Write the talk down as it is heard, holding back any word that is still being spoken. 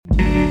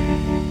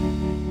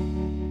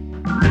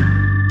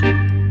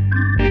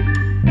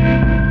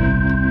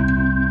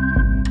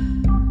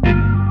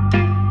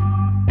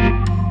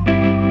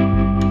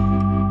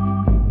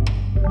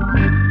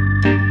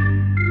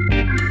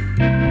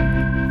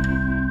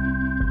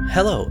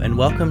Hello and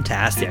welcome to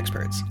Ask the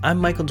Experts. I'm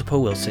Michael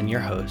DePoe-Wilson, your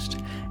host,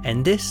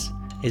 and this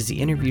is the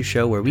interview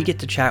show where we get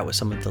to chat with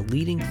some of the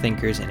leading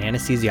thinkers in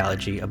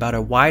anesthesiology about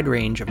a wide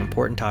range of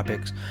important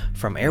topics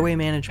from airway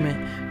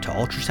management to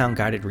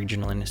ultrasound-guided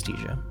regional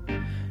anesthesia.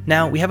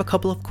 Now, we have a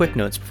couple of quick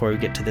notes before we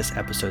get to this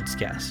episode's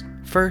guest.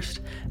 First,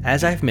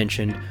 as I've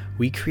mentioned,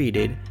 we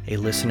created a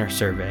listener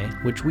survey,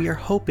 which we are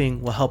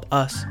hoping will help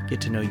us get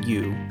to know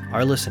you,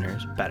 our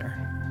listeners, better,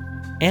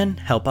 and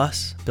help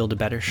us build a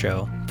better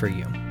show for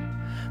you.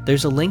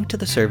 There's a link to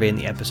the survey in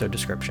the episode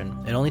description.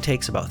 It only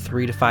takes about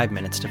 3 to 5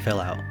 minutes to fill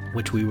out,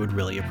 which we would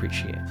really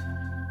appreciate.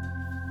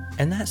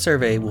 And that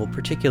survey will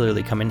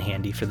particularly come in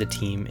handy for the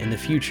team in the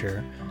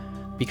future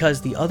because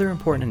the other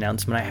important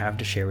announcement I have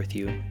to share with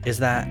you is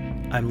that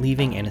I'm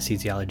leaving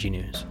Anesthesiology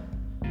News.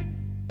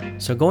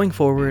 So going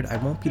forward, I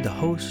won't be the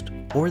host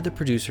or the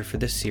producer for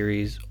this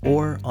series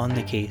or On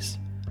the Case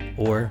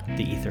or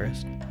The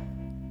Etherist.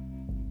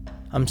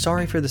 I'm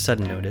sorry for the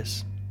sudden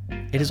notice.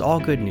 It is all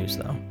good news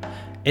though.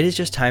 It is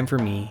just time for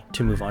me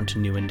to move on to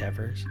new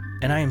endeavors,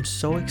 and I am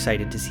so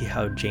excited to see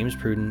how James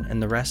Pruden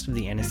and the rest of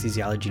the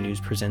Anesthesiology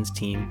News Presents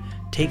team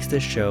takes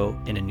this show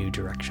in a new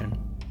direction.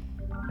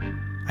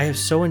 I have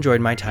so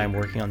enjoyed my time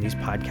working on these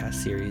podcast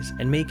series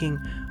and making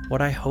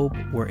what I hope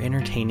were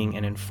entertaining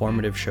and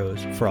informative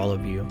shows for all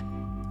of you.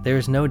 There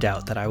is no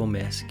doubt that I will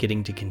miss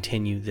getting to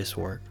continue this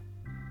work.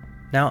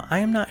 Now, I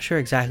am not sure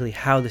exactly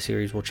how the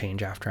series will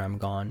change after I'm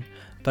gone,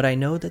 but I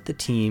know that the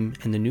team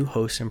and the new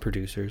hosts and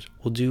producers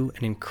will do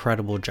an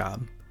incredible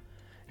job.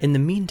 In the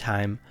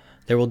meantime,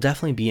 there will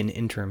definitely be an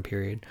interim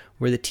period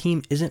where the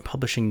team isn't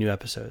publishing new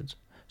episodes,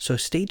 so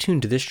stay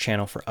tuned to this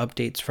channel for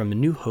updates from the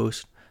new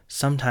host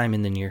sometime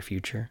in the near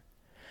future.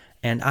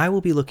 And I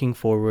will be looking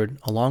forward,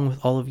 along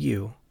with all of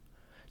you,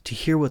 to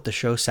hear what the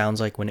show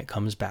sounds like when it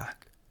comes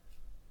back.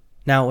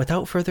 Now,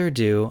 without further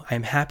ado, I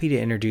am happy to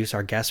introduce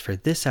our guest for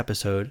this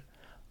episode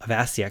of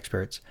Ask the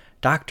Experts,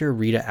 Dr.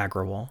 Rita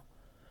Agrawal.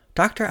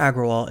 Dr.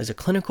 Agrawal is a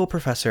clinical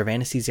professor of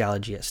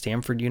anesthesiology at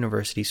Stanford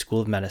University School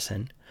of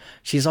Medicine.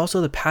 She is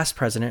also the past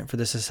president for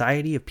the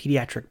Society of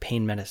Pediatric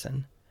Pain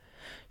Medicine.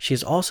 She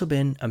has also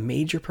been a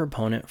major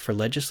proponent for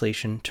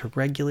legislation to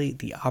regulate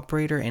the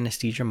operator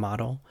anesthesia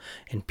model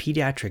in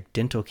pediatric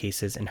dental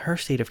cases in her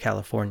state of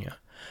California,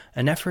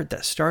 an effort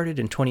that started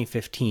in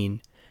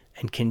 2015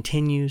 and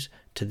continues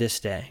to this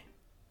day.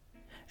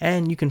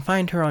 And you can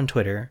find her on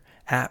Twitter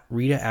at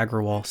Rita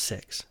Agrawal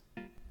 6.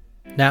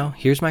 Now,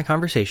 here's my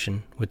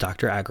conversation with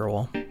Dr.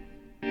 Agrawal.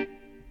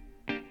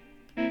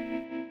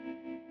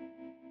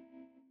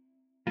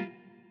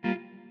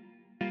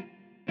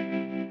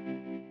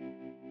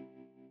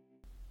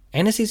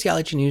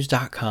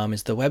 Anesthesiologynews.com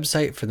is the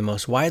website for the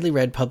most widely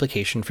read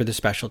publication for the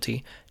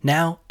specialty,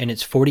 now in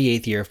its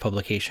 48th year of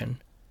publication.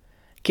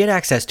 Get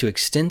access to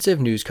extensive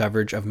news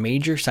coverage of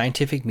major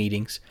scientific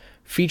meetings,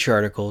 feature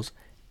articles,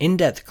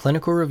 in-depth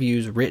clinical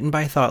reviews written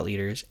by thought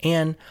leaders,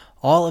 and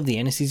all of the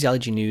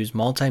Anesthesiology News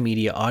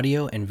multimedia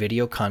audio and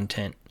video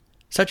content,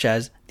 such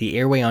as the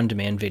Airway On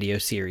Demand video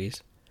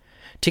series.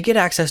 To get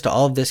access to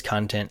all of this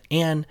content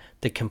and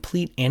the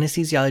complete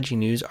Anesthesiology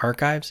News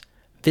archives,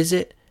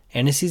 visit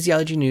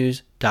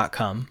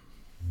anesthesiologynews.com.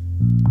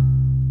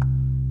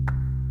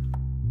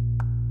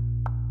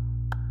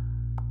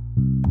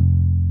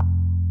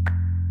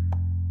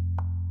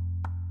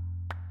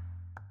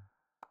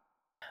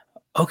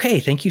 Okay,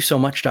 thank you so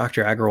much,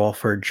 Dr. Agrawal,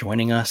 for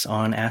joining us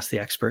on Ask the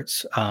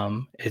Experts.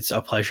 It's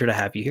a pleasure to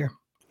have you here.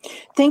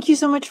 Thank you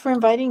so much for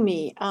inviting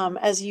me.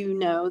 As you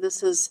know,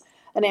 this is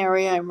an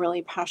area I'm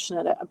really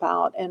passionate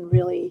about and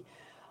really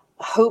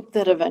hope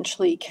that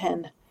eventually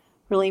can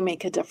really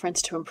make a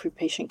difference to improve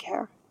patient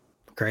care.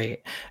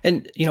 Great.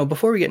 And,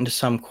 before we get into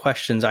some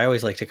questions, I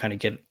always like to kind of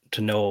get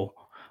to know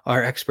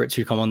our experts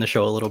who come on the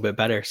show a little bit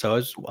better. So I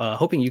was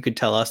hoping you could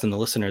tell us and the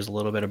listeners a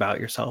little bit about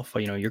yourself,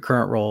 your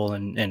current role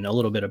and a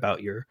little bit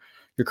about your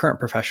current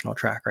professional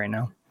track right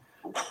now.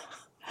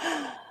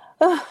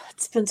 Oh,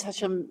 it's been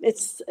such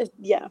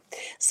yeah.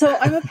 So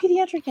I'm a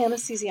pediatric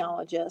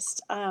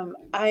anesthesiologist.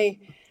 I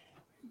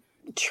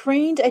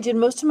did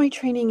most of my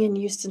training in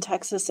Houston,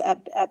 Texas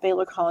at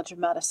Baylor College of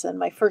Medicine.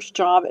 My first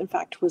job, in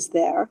fact, was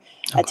there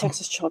at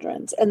Texas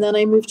Children's. And then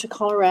I moved to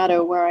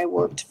Colorado where I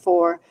worked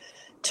for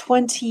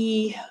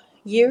 20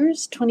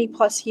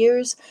 plus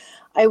years.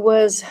 I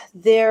was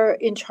there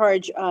in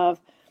charge of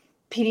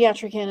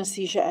pediatric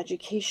anesthesia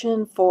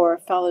education for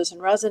fellows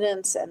and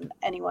residents and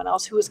anyone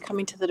else who was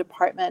coming to the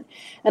department.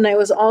 And I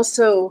was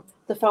also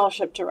the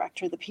fellowship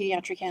director, the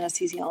pediatric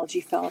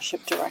anesthesiology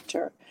fellowship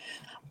director.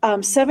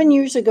 7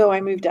 years ago, I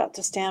moved out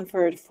to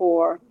Stanford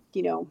for,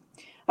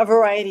 a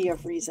variety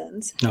of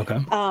reasons. Okay.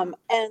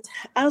 And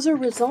as a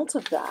result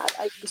of that,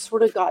 I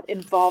sort of got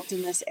involved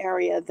in this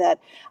area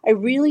that I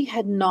really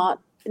had not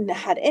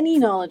had any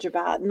knowledge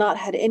about, not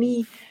had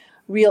any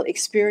real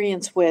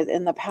experience with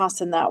in the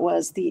past, and that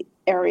was the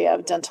area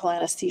of dental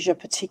anesthesia,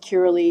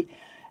 particularly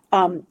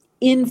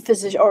in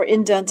physician or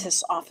in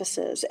dentist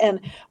offices. And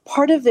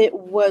part of it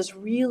was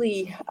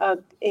really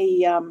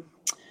a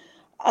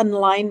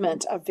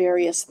alignment of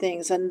various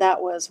things. And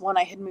that was, one,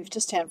 I had moved to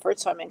Stanford,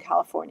 so I'm in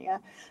California.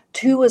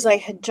 Two was I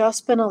had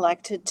just been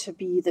elected to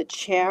be the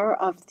chair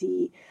of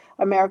the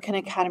American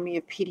Academy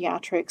of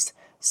Pediatrics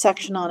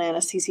section on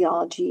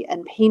anesthesiology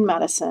and pain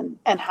medicine,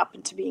 and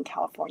happened to be in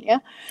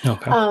California.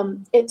 Okay.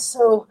 And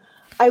so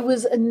I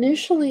was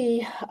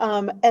initially,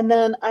 and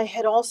then I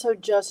had also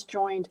just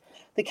joined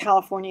the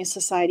California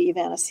Society of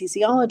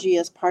Anesthesiology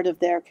as part of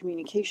their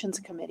communications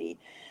committee,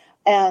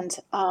 and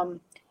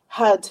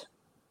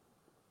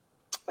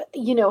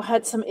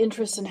had some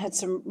interest and had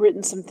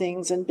written some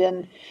things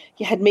and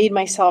had made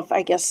myself,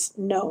 I guess,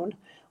 known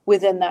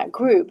within that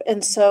group.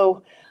 And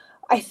so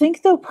I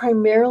think, though,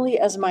 primarily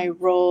as my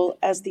role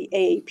as the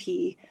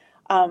AAP,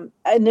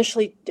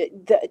 initially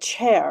the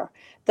chair,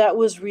 that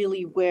was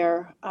really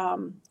where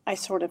I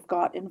sort of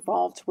got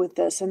involved with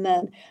this. And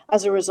then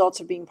as a result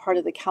of being part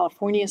of the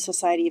California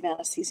Society of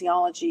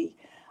Anesthesiology,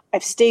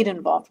 I've stayed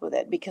involved with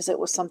it because it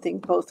was something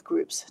both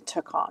groups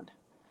took on.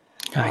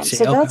 I see.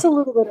 So Okay. that's a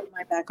little bit of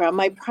my background.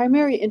 My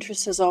primary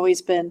interest has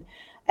always been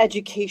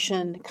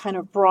education kind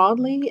of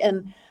broadly,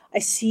 and I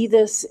see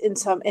this in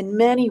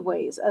many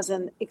ways as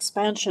an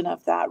expansion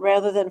of that,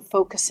 rather than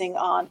focusing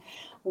on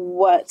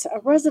what a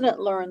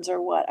resident learns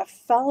or what a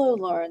fellow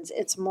learns.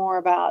 It's more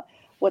about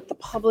what the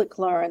public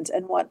learns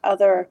and what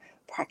other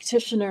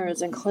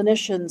practitioners and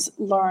clinicians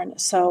learn.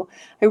 So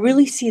I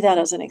really see that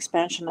as an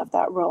expansion of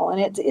that role.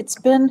 And it's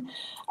been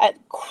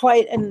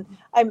and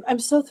I'm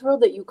so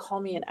thrilled that you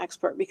call me an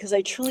expert, because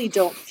I truly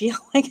don't feel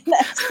like an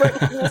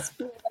expert in this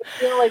field. I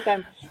feel like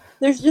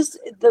there's just,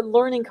 the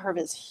learning curve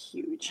is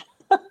huge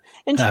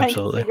and trying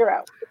Absolutely. to figure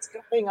out what's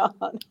going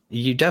on.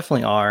 You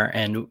definitely are,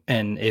 and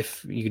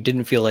if you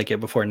didn't feel like it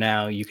before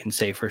now, you can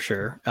say for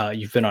sure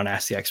you've been on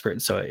Ask the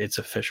Expert, so it's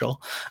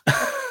official.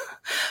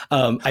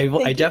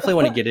 I definitely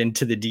want to get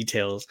into the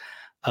details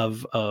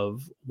of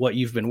what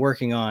you've been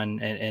working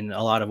on and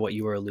a lot of what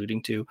you were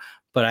alluding to,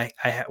 but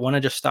I want to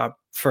just stop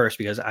first,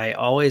 because I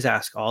always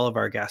ask all of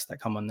our guests that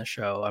come on the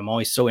show, I'm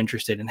always so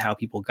interested in how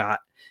people got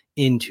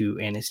into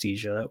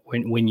anesthesia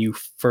when you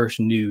first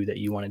knew that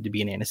you wanted to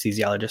be an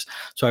anesthesiologist.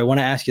 So I want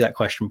to ask you that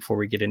question before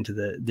we get into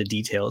the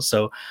details.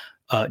 So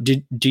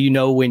do you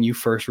know when you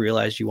first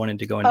realized you wanted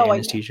to go into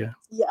anesthesia?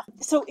 Yeah.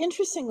 So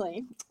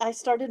interestingly, I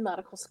started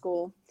medical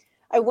school.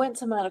 I went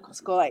to medical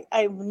school.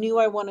 I knew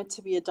I wanted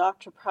to be a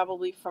doctor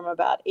probably from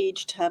about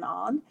age 10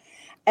 on.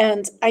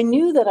 And I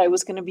knew that I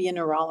was going to be a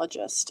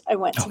neurologist. I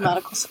went to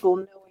medical school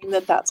knowing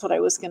that that's what I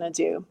was going to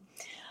do.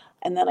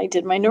 And then I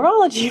did my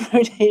neurology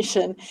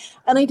rotation,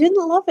 and I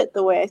didn't love it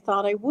the way I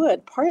thought I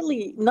would,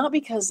 partly not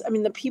because,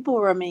 the people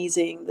were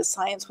amazing. The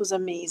science was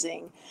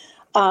amazing.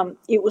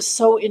 It was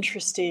so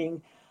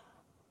interesting.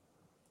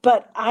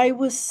 But I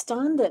was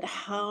stunned at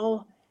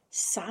how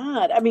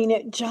sad.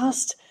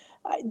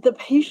 The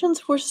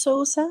patients were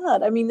so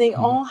sad. They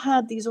all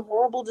had these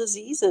horrible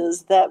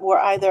diseases that were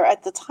either,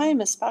 at the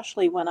time,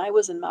 especially when I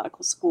was in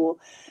medical school,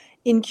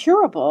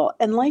 incurable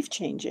and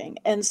life-changing.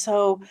 And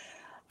so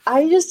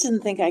I just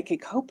didn't think I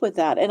could cope with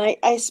that. And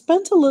I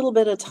spent a little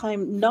bit of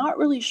time not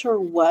really sure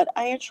what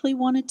I actually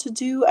wanted to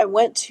do. I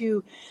went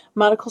to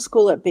medical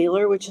school at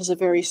Baylor, which is a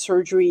very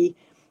surgery,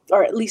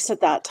 or at least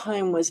at that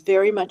time was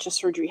very much a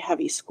surgery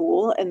heavy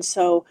school. And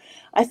so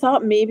I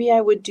thought maybe I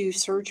would do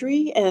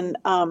surgery. And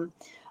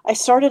I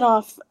started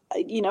off,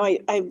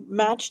 I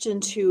matched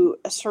into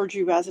a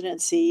surgery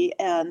residency.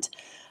 And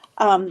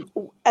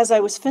as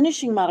I was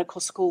finishing medical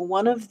school,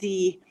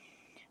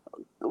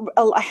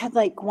 I had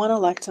like one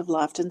elective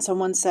left, and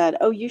someone said,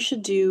 "Oh, you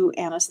should do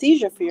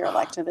anesthesia for your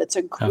elective. It's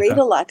a great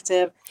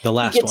elective. The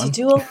last you get one. to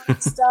do a lot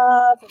of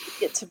stuff, and you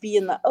get to be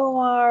in the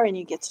OR, and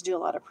you get to do a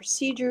lot of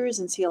procedures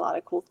and see a lot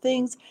of cool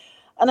things."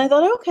 And I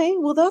thought, okay,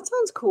 well, that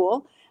sounds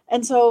cool.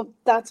 And so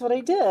that's what I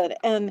did.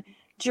 And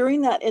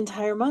during that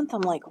entire month, I'm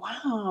like,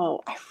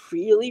 wow, I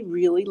really,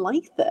 really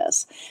like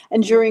this.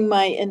 And during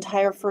my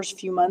entire first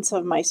few months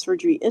of my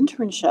surgery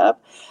internship,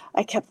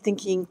 I kept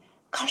thinking,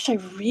 gosh, I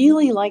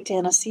really liked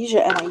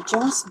anesthesia, and I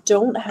just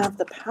don't have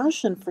the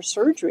passion for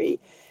surgery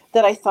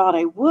that I thought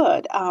I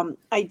would.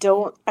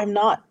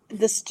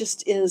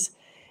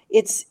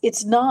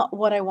 It's not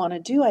what I want to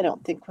do, I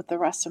don't think, with the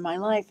rest of my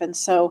life. And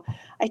so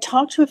I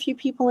talked to a few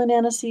people in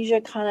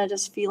anesthesia, kind of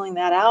just feeling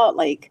that out,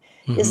 like,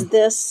 is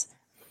this,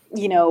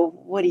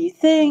 what do you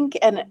think?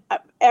 And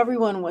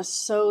everyone was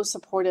so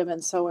supportive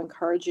and so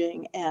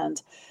encouraging.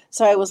 And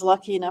so I was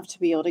lucky enough to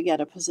be able to get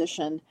a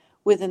position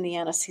within the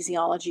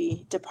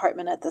anesthesiology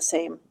department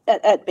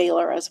at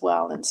Baylor as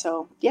well. And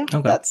so,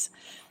 that's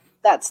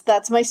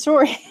my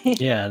story.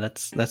 Yeah,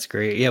 that's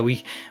great. Yeah,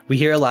 we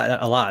hear a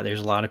lot. There's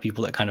a lot of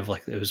people that kind of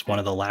like, it was one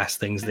of the last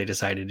things they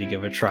decided to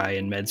give a try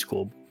in med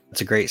school.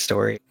 It's a great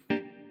story.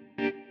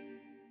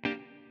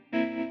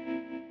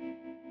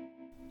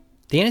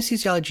 The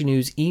Anesthesiology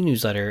News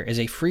e-newsletter is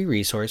a free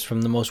resource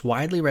from the most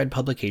widely read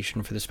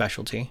publication for the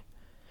specialty.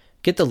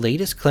 Get the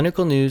latest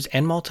clinical news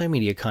and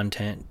multimedia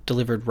content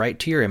delivered right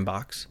to your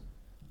inbox.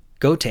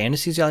 Go to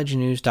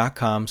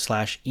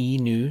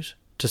anesthesiologynews.com/e-news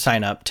to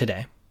sign up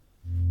today.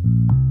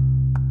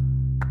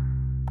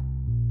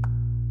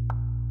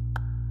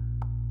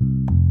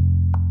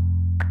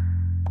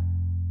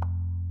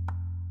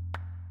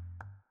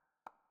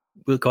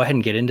 We'll go ahead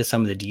and get into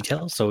some of the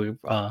details. So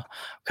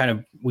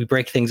we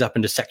break things up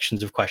into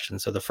sections of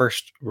questions. So the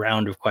first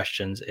round of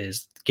questions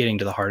is getting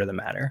to the heart of the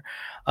matter.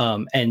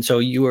 And so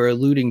you were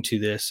alluding to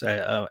this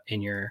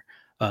in your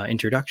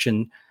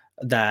introduction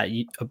that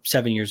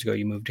 7 years ago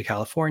you moved to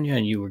California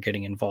and you were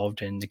getting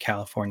involved in the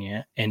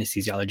California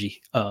anesthesiology,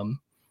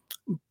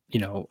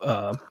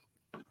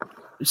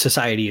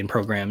 society and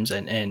programs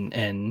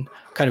and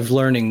kind of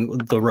learning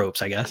the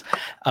ropes, I guess.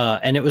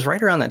 And it was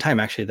right around that time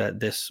actually that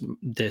this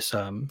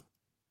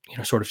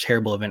sort of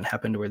terrible event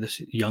happened where this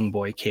young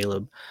boy,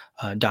 Caleb,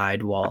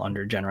 died while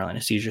under general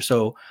anesthesia.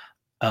 So,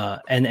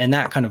 and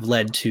that kind of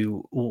led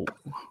to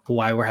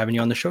why we're having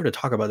you on the show to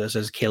talk about this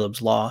as Caleb's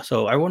Law.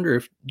 So I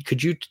wonder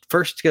could you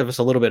first give us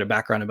a little bit of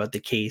background about the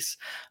case,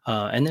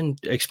 and then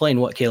explain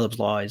what Caleb's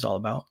Law is all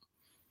about?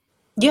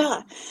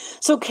 Yeah.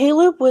 So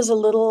Caleb was a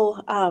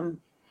little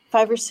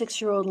 5 or 6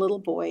 year old little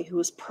boy who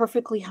was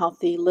perfectly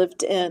healthy,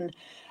 lived in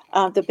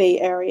the Bay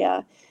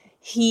Area.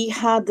 He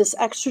had this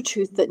extra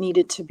tooth that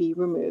needed to be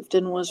removed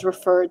and was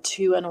referred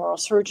to an oral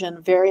surgeon,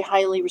 very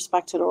highly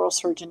respected oral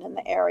surgeon in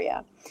the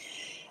area.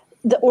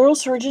 The oral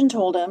surgeon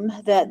told him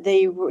that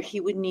he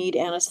would need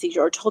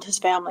anesthesia, or told his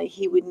family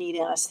he would need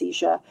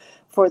anesthesia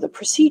for the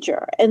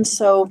procedure. And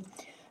so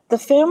the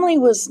family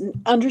was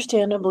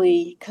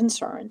understandably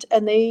concerned,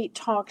 and they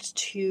talked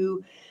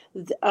to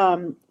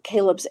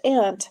Caleb's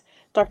aunt,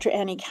 Dr.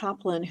 Annie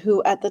Kaplan,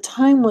 who at the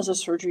time was a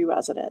surgery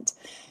resident.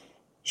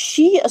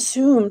 She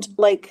assumed,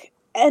 like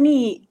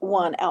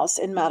anyone else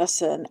in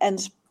medicine,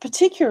 and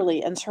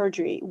particularly in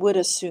surgery, would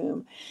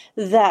assume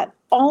that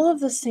all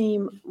of the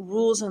same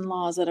rules and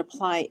laws that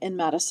apply in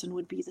medicine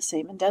would be the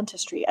same in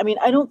dentistry. I mean,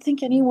 I don't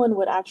think anyone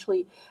would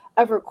actually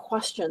ever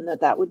question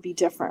that would be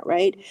different,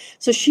 right?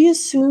 So she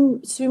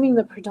assuming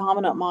the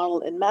predominant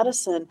model in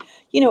medicine,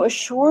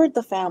 assured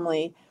the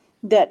family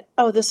that,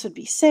 this would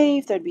be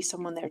safe, there'd be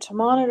someone there to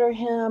monitor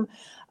him.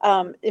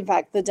 In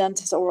fact, the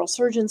dentist oral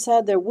surgeon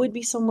said there would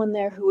be someone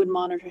there who would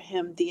monitor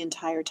him the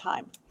entire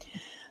time.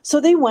 So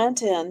they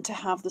went in to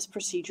have this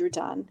procedure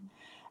done,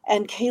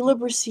 and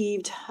Caleb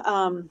received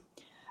a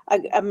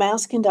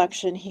mask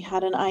induction. He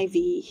had an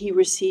IV. He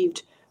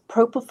received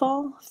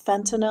propofol,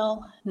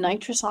 fentanyl,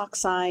 nitrous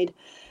oxide,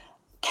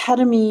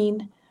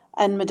 ketamine,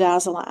 and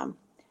midazolam.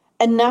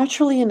 And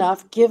naturally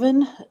enough,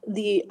 given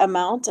the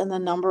amount and the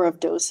number of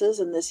doses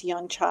in this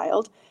young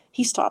child,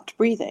 he stopped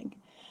breathing.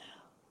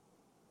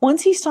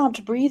 Once he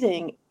stopped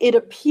breathing, it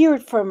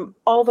appeared from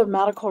all the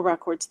medical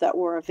records that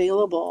were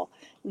available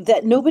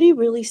that nobody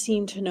really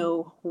seemed to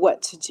know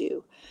what to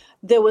do.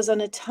 There was an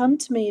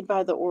attempt made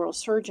by the oral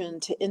surgeon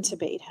to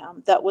intubate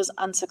him that was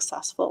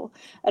unsuccessful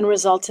and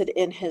resulted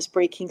in his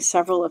breaking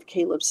several of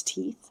Caleb's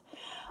teeth.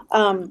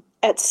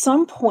 At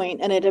some point,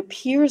 and it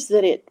appears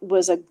that it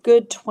was a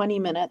good 20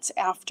 minutes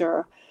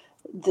after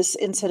this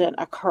incident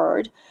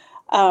occurred,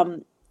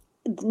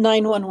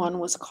 911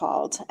 was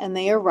called, and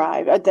they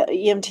arrived. The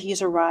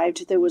EMTs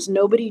arrived. There was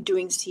nobody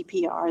doing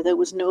CPR. There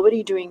was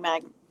nobody doing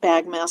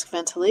bag mask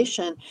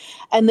ventilation,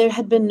 and there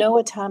had been no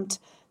attempt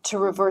to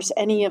reverse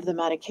any of the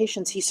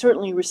medications. He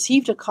certainly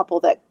received a couple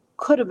that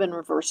could have been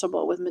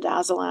reversible with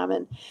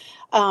midazolam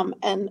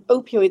and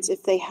opioids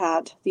if they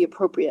had the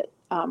appropriate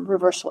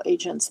reversal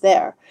agents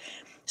there.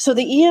 So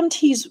the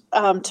EMTs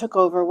took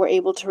over, were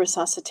able to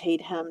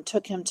resuscitate him,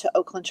 took him to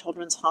Oakland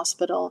Children's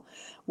Hospital,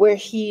 where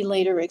he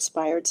later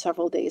expired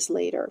several days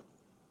later.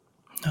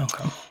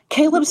 Okay.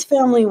 Caleb's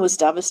family was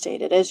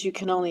devastated, as you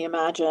can only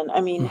imagine.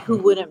 I mean, who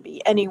wouldn't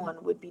be?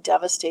 Anyone would be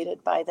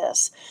devastated by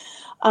this.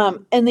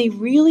 And they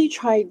really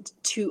tried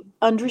to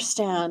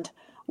understand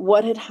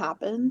what had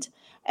happened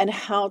and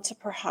how to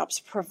perhaps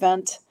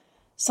prevent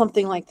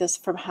something like this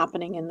from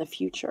happening in the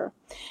future.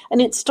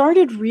 And it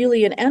started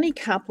really, and Annie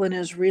Kaplan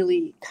is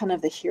really kind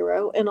of the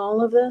hero in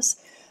all of this.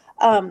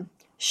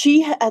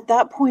 She, at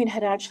that point,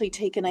 had actually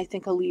taken, I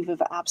think, a leave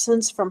of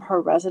absence from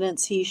her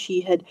residency. She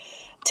had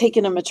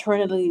taken a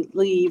maternity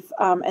leave,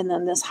 and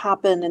then this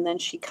happened, and then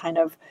she kind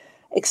of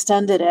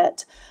extended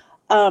it.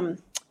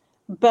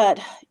 But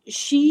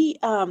she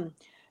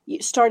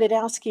started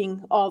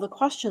asking all the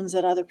questions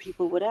that other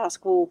people would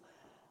ask. Well,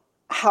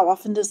 how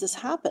often does this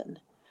happen?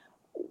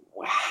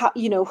 How,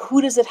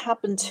 who does it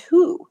happen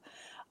to?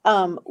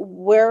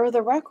 Where are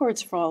the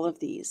records for all of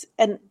these?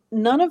 And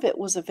none of it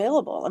was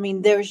available. I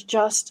mean, there's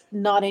just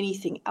not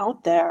anything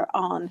out there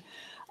on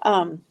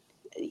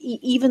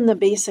even the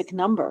basic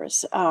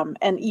numbers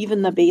and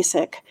even the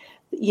basic,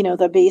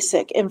 the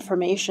basic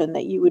information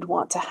that you would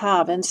want to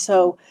have. And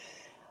so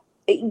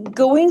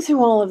going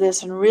through all of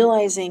this and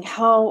realizing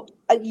how,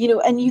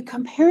 and you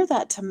compare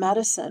that to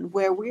medicine,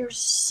 where we're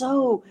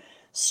so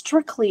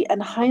strictly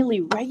and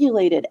highly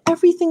regulated.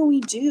 Everything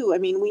we do. I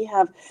mean, we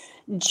have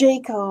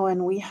JCAHO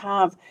and we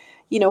have,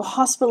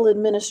 hospital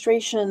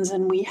administrations,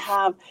 and we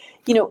have,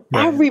 Right,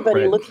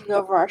 everybody right. looking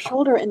over our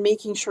shoulder and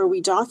making sure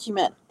we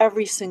document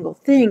every single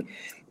thing.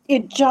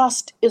 It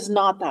just is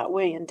not that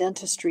way in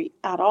dentistry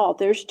at all.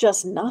 There's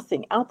just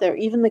nothing out there.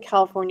 Even the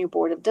California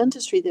Board of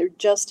Dentistry, there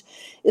just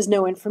is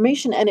no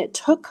information. And it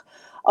took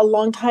a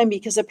long time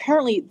because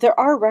apparently there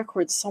are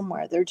records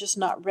somewhere. They're just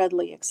not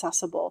readily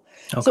accessible.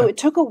 So Okay. it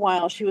took a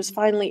while. She was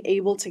finally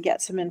able to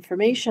get some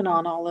information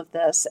on all of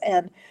this,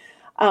 and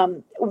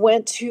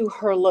went to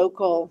her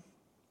local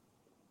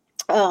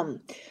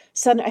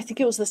I think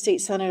it was the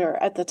state senator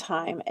at the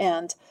time,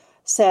 and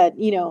said,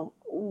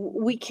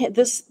 we can't,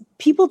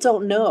 people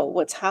don't know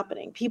what's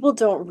happening. People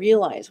don't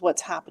realize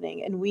what's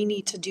happening, and we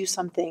need to do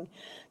something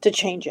to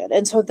change it.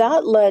 And so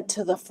that led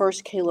to the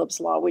first Caleb's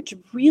Law, which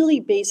really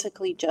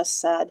basically just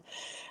said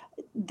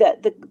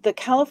that the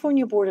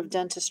California Board of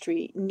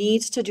Dentistry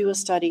needs to do a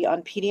study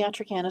on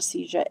pediatric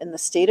anesthesia in the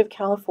state of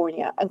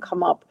California and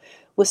come up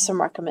with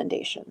some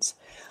recommendations,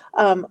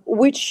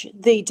 which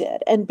they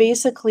did. And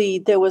basically,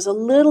 there was a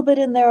little bit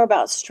in there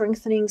about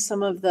strengthening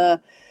some of the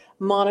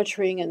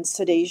monitoring and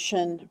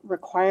sedation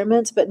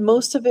requirements, but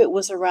most of it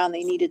was around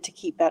they needed to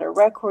keep better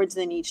records,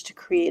 they needed to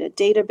create a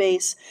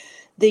database,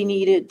 they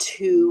needed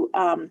to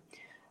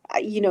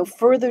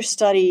further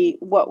study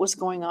what was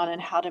going on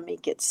and how to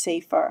make it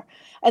safer.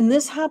 And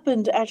this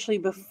happened actually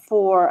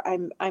before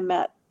I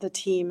met the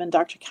team and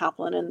Dr.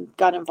 Kaplan and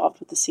got involved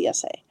with the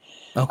CSA.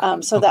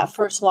 So Okay. that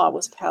first law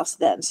was passed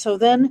then. So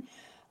then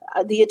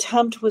the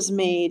attempt was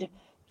made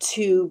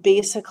to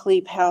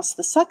basically pass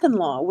the second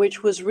law,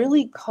 which was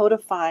really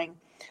codifying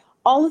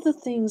all of the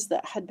things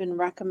that had been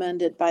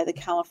recommended by the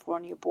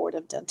California Board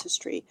of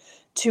Dentistry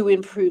to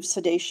improve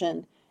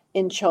sedation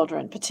in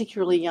children,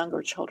 particularly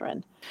younger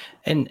children.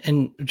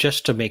 And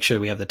just to make sure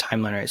we have the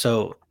timeline right,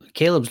 so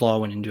Caleb's Law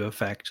went into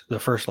effect. The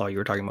first law you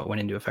were talking about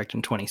went into effect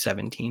in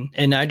 2017.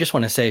 And I just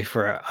want to say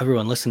for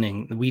everyone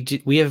listening,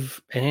 we have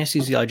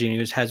Anesthesiology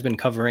News has been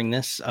covering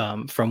this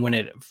from when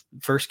it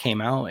first came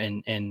out,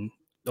 and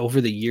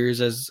over the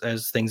years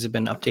as things have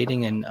been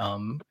updating.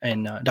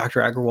 And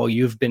Dr. Agarwal,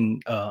 you've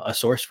been a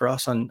source for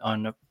us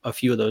on a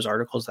few of those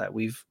articles that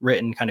we've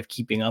written, kind of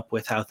keeping up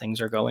with how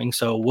things are going.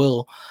 So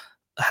we'll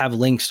have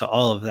links to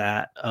all of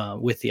that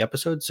with the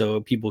episode,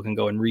 so people can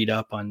go and read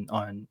up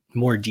on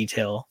more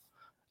detail,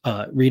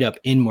 read up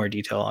in more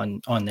detail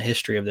on the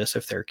history of this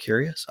if they're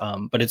curious.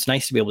 But it's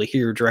nice to be able to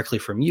hear directly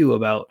from you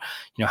about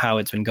how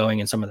it's been going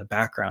and some of the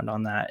background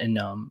on that.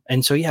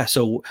 And so yeah,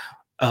 so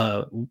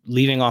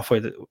leaving off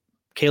with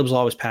Caleb's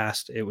Law was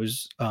passed. It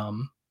was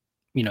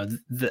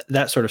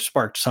that sort of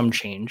sparked some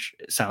change,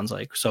 it sounds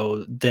like.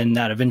 So then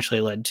that eventually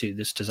led to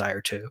this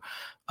desire to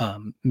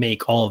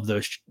make all of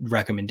those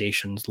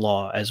recommendations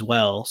law as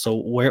well. So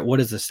what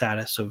is the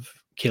status of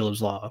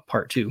Caleb's Law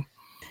Part 2?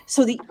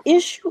 So the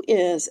issue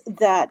is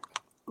that,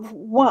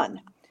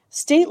 one,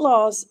 state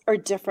laws are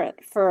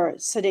different for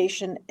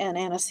sedation and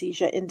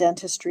anesthesia in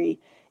dentistry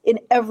in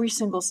every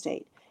single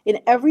state. In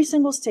every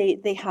single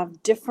state, they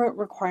have different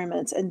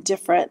requirements and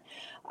different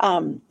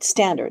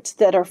standards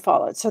that are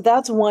followed. So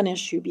that's one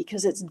issue,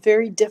 because it's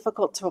very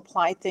difficult to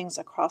apply things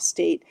across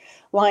state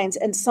lines.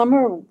 And some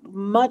are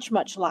much,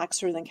 much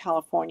laxer than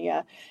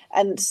California,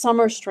 and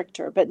some are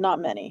stricter, but not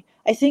many.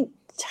 I think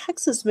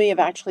Texas may have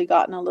actually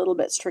gotten a little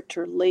bit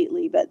stricter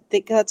lately, but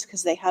that's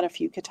because they had a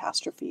few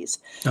catastrophes.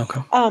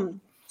 Okay.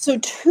 So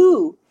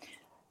two,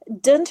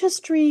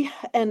 dentistry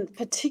and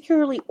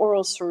particularly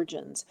oral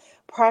surgeons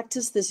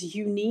practice this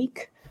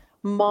unique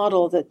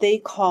model that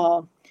they've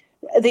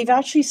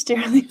actually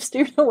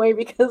steered away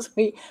because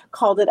we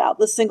called it out,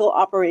 the single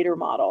operator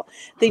model.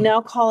 They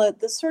now call it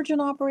the surgeon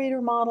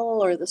operator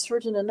model, or the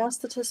surgeon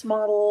anesthetist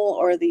model,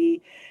 or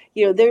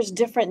there's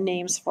different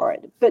names for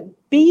it.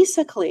 But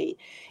basically,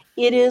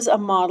 it is a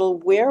model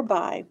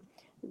whereby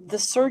the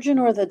surgeon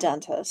or the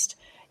dentist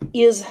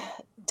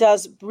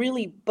does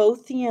really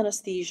both the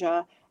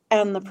anesthesia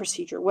and the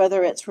procedure,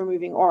 whether it's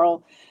removing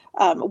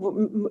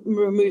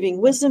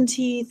removing wisdom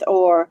teeth,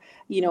 or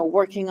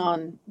working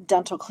on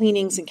dental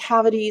cleanings and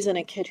cavities in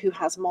a kid who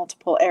has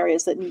multiple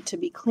areas that need to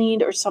be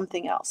cleaned, or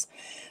something else.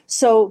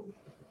 So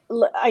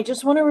I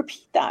just want to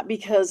repeat that,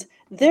 because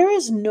there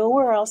is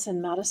nowhere else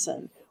in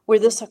medicine where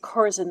this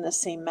occurs in the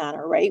same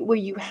manner, right? Where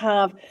you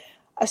have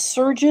a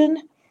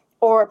surgeon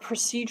or a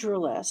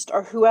proceduralist,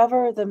 or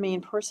whoever the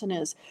main person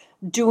is,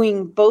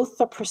 doing both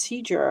the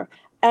procedure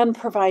and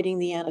providing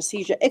the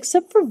anesthesia,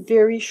 except for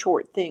very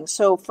short things.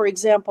 So, for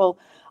example,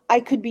 I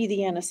could be the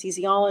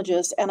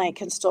anesthesiologist and I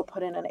can still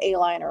put in an A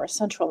line or a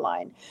central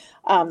line.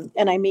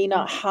 And I may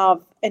not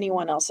have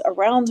anyone else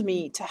around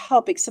me to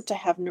help, except to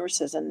have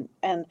nurses.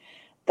 And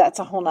that's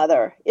a whole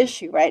nother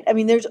issue, right? I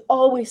mean, there's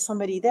always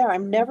somebody there.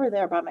 I'm never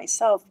there by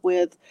myself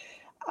with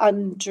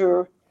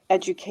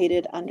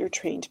undereducated,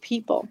 undertrained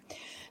people.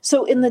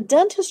 So in the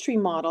dentistry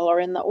model, or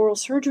in the oral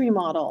surgery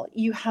model,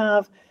 you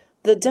have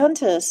the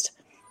dentist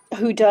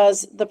who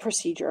does the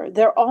procedure.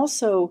 They're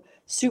also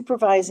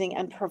supervising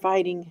and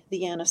providing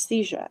the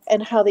anesthesia.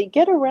 And how they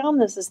get around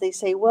this is they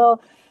say,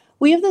 well,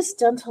 we have this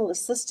dental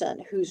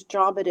assistant whose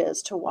job it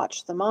is to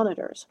watch the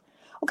monitors.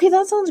 Okay,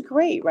 that sounds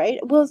great, right?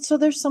 Well, so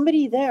there's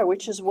somebody there,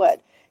 which is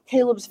what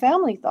Caleb's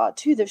family thought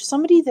too. There's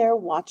somebody there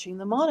watching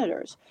the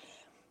monitors.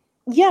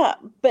 Yeah,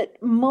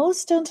 but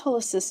most dental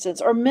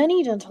assistants, or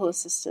many dental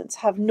assistants,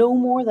 have no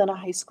more than a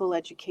high school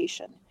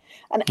education.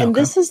 And Okay.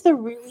 this is the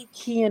really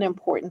key and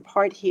important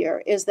part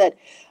here is that,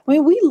 I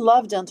mean, we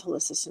love dental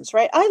assistants,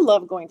 right? I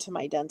love going to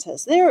my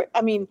dentist.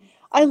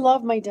 I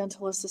love my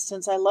dental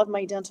assistants. I love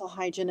my dental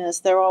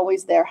hygienists. They're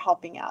always there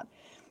helping out.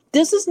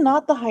 This is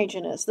not the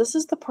hygienist. This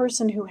is the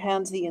person who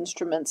hands the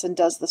instruments and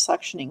does the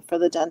suctioning for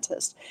the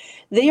dentist.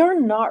 They are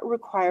not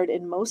required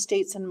in most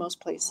states and most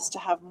places to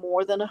have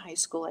more than a high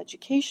school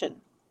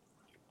education.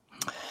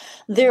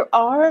 There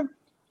are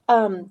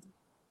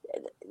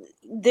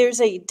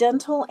there's a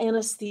dental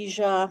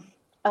anesthesia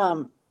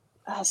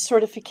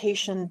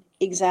certification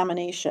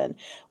examination,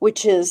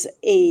 which is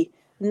a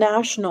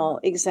national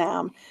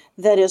exam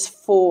that is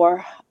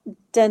for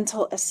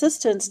dental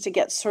assistants to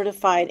get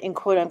certified in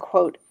quote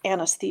unquote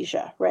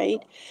anesthesia, right?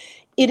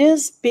 It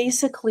is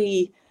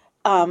basically,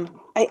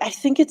 I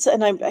think it's,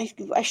 and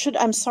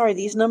I'm sorry,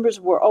 these numbers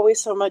were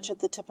always so much at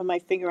the tip of my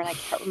finger and I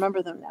can't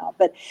remember them now,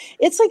 but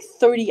it's like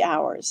 30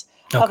 hours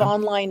of Okay.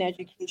 online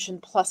education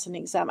plus an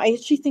exam. I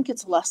actually think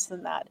it's less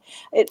than that.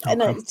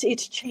 And Okay.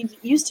 it's changed.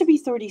 It used to be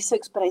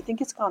 36, but I think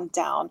it's gone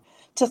down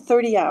to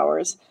 30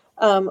 hours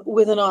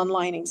with an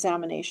online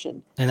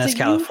examination. And So that's you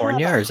have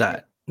California, or is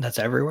that's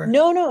everywhere?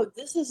 no,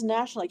 this is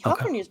nationally. Okay.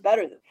 California is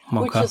better,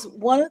 which Okay. is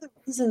one of the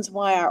reasons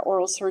why our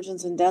oral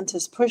surgeons and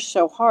dentists push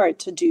so hard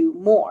to do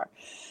more.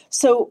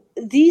 So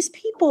these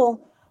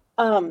people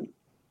are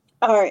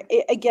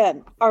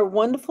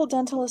wonderful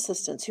dental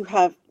assistants who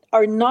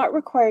are not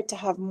required to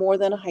have more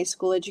than a high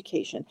school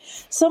education.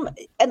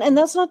 And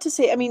that's not to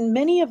say, I mean,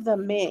 many of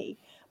them may,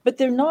 but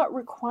they're not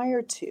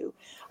required to.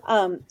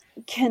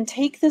 Can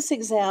take this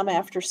exam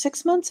after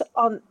 6 months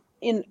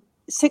in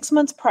 6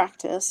 months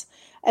practice,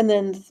 and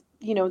then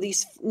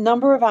these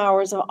number of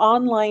hours of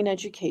online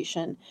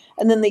education,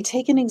 and then they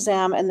take an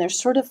exam and they're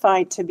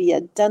certified to be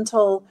a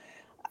dental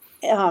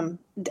I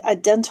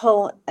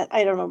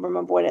don't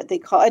remember what they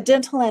call a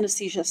dental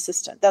anesthesia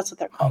assistant. That's what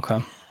they're called.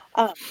 Okay.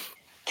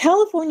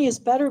 California is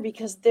better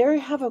because they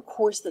have a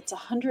course that's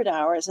 100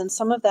 hours, and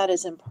some of that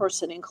is in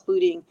person,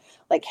 including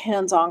like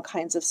hands-on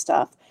kinds of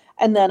stuff,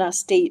 and then a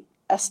state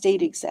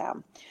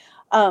exam.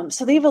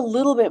 So they have a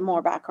little bit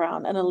more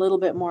background and a little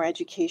bit more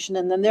education,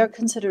 and then they're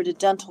considered a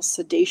dental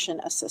sedation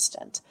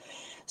assistant.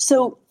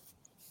 So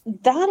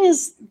that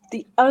is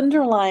the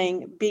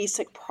underlying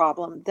basic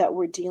problem that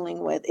we're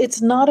dealing with.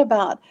 It's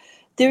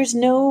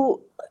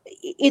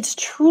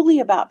truly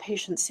about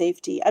patient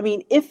safety. I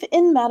mean, if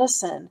in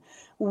medicine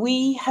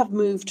we have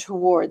moved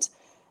towards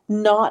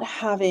not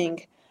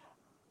having,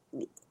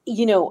 a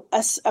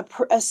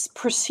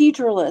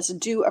proceduralist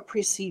do a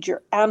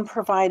procedure and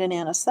provide an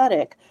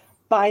anesthetic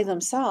by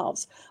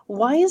themselves,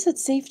 why is it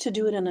safe to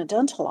do it in a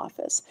dental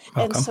office?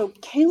 Okay. And so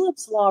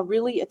Caleb's Law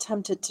really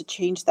attempted to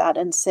change that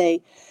and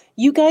say,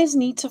 you guys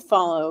need to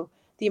follow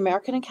the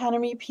American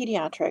Academy of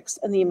Pediatrics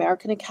and the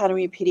American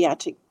Academy of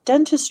Pediatric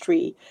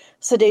Dentistry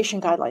sedation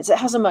guidelines. It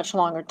has a much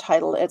longer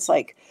title. It's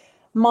like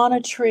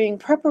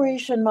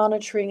preparation,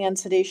 monitoring, and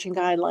sedation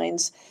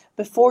guidelines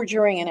before,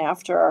 during, and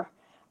after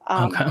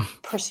Okay.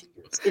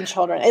 procedures in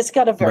children. It's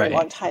got a very Right.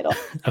 long title.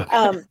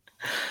 Okay.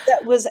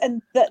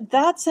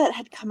 That set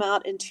had come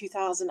out in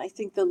 2000. I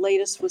think the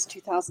latest was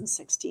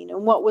 2016.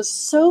 And what was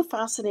so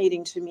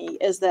fascinating to me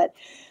is that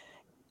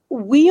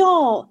we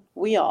all,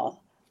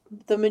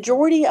 the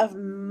majority of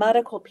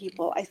medical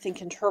people, I think,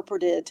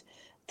 interpreted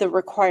the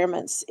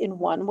requirements in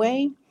one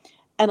way,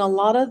 and a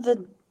lot of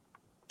the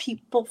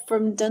people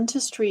from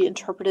dentistry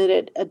interpreted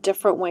it a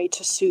different way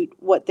to suit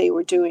what they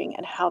were doing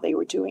and how they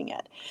were doing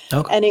it.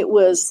 Okay. And it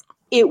was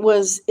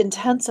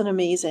intense and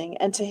amazing.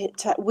 And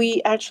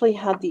we actually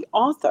had the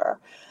author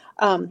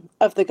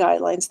of the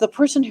guidelines, the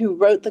person who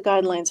wrote the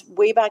guidelines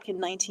way back in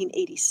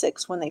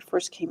 1986 when they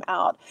first came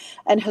out,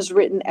 and has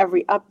written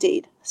every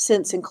update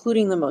since,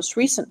 including the most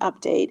recent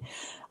update,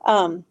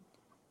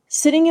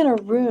 sitting in a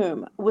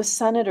room with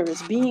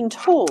senators being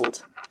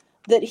told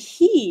that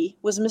he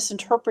was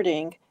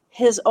misinterpreting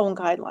his own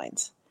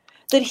guidelines,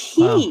 that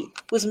he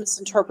was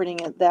misinterpreting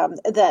them,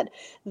 that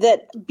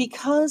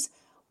because,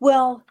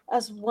 well,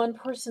 as one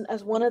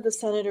of the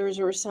senators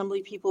or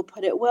assembly people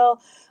put it, well,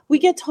 we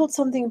get told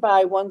something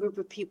by one group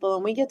of people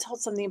and we get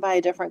told something by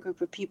a different group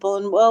of people,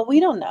 and well, we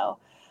don't know.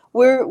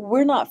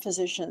 We're not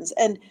physicians.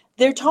 And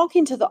they're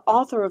talking to the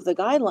author of the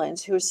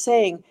guidelines, who is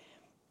saying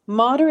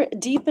moderate,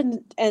 deep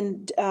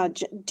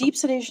deep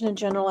sedation and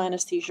general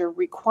anesthesia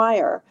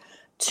require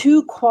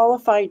 2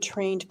 qualified,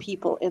 trained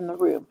people in the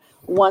room,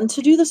 one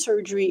to do the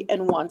surgery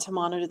and one to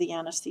monitor the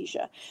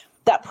anesthesia.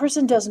 That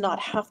person does not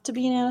have to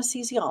be an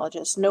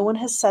anesthesiologist. No one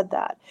has said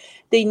that.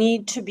 They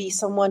need to be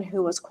someone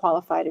who is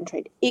qualified and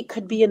trained. It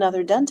could be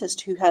another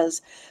dentist who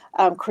has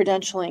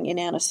credentialing in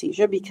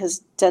anesthesia, because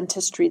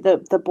dentistry,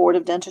 the Board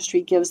of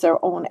Dentistry gives their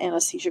own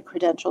anesthesia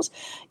credentials.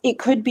 It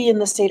could be in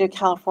the state of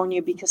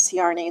California because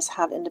CRNAs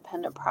have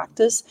independent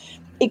practice.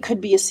 It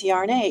could be a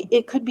CRNA.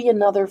 It could be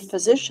another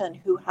physician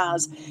who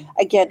has,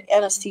 again,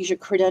 anesthesia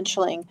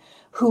credentialing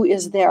who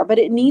is there, but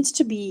it needs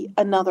to be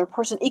another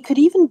person. It could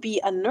even be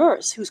a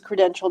nurse who's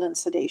credentialed in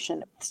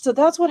sedation. So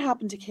that's what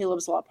happened to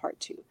Caleb's Law Part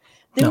 2.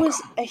 There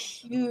was a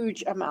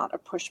huge amount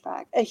of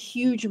pushback,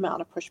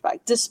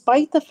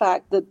 despite the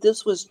fact that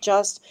this was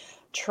just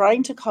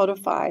trying to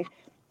codify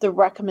the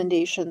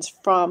recommendations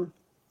from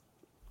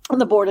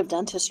the Board of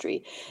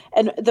Dentistry.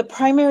 And the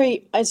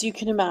primary, as you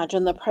can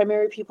imagine, the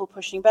primary people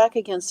pushing back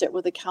against it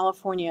were the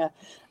California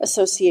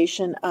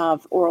Association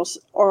of Oral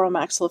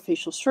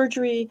Maxillofacial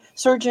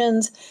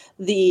Surgeons,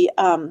 the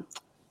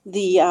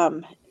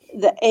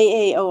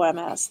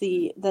AAOMS,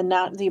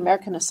 the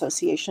American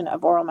Association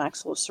of Oral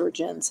Maxillofacial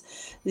Surgeons,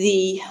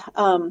 the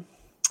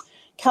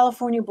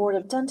California Board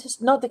of Dentists,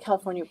 not the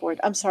California Board,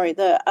 I'm sorry,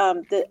 the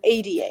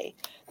ADA,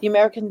 the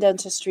American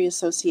Dentistry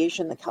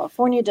Association, the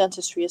California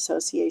Dentistry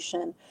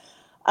Association.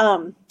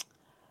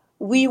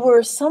 We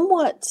were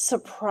somewhat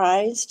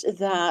surprised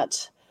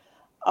that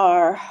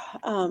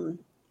and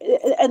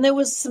there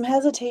was some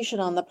hesitation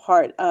on the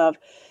part of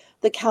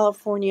the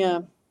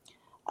California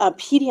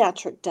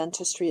Pediatric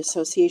Dentistry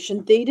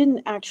Association. They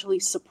didn't actually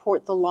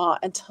support the law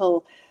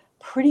until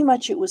pretty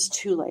much it was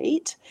too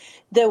late.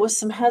 There was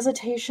some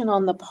hesitation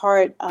on the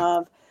part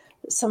of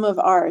some of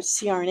our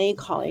CRNA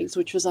colleagues,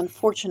 which was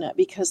unfortunate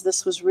because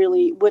this was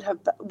really would have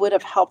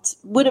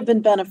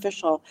been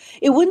beneficial.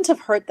 It wouldn't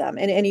have hurt them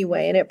in any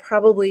way, and it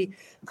probably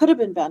could have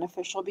been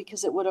beneficial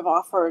because it would have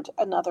offered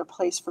another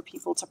place for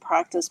people to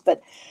practice.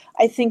 But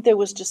I think there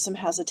was just some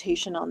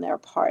hesitation on their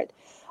part,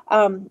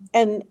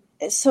 and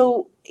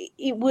so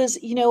it was,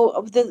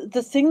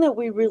 the thing that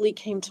we really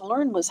came to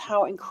learn was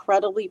how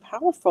incredibly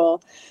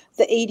powerful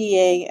the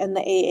ADA and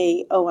the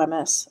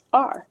AAOMS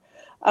are.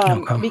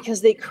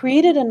 Because they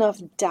created enough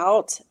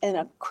doubt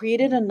and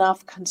created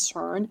enough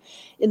concern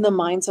in the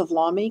minds of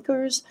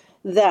lawmakers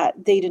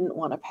that they didn't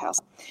want to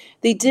pass.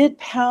 They did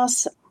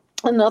pass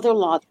another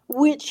law,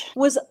 which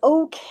was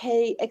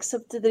okay,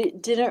 except that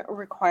it didn't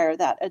require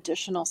that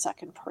additional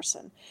second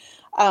person.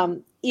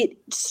 It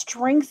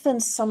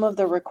strengthens some of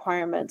the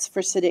requirements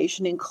for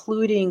sedation,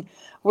 including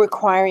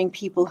requiring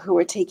people who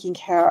are taking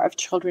care of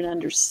children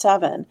under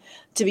 7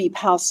 to be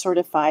PALS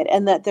certified,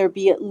 and that there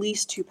be at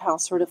least 2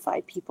 PALS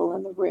certified people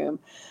in the room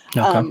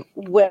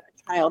when a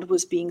child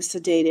was being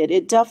sedated.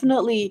 It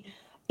definitely,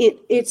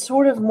 it's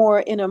sort of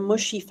more in a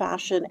mushy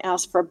fashion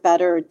asked for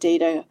better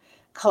data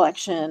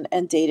collection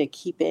and data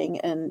keeping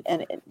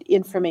and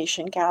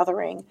information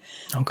gathering.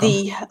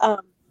 The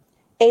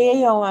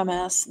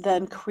AAOMS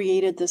then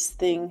created this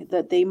thing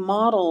that they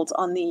modeled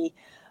on the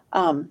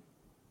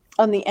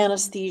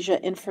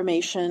anesthesia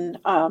information,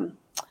 on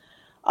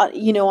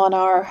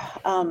our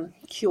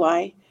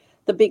QI,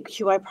 the big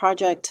QI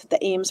project,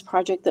 the AIMS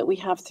project that we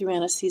have through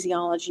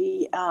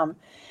anesthesiology.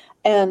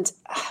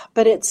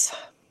 But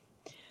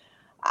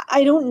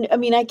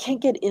I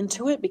can't get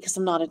into it because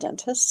I'm not a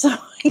dentist, so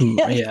I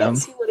can't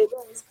see what it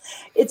is.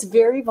 It's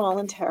very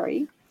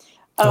voluntary.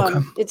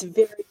 It's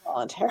very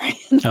voluntary.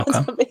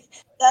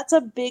 That's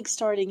a big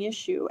starting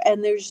issue,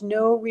 and there's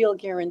no real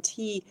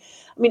guarantee.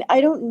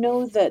 I don't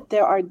know that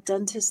there are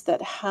dentists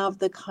that have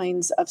the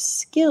kinds of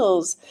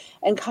skills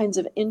and kinds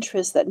of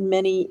interests that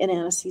many in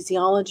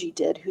anesthesiology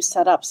did, who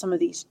set up some of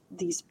these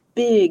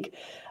big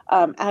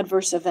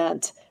adverse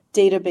event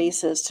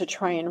databases to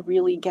try and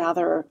really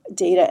gather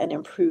data and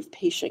improve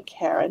patient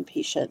care and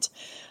patient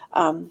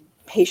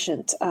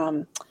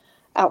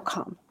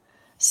outcome.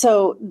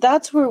 So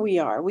that's where we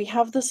are. We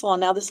have this law.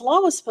 Now, this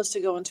law was supposed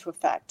to go into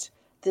effect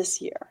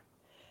this year,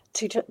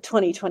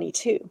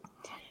 2022.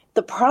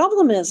 The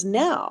problem is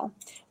now,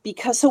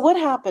 so what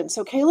happened?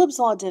 So Caleb's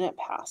Law didn't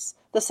pass.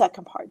 The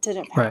second part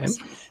didn't pass.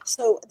 Right.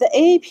 So the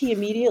AAP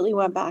immediately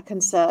went back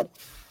and said,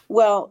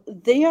 well,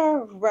 they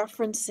are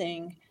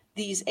referencing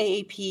these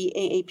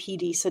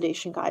AAPD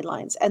sedation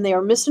guidelines, and they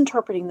are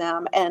misinterpreting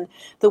them. And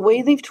the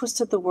way they've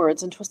twisted the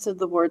words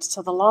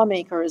to the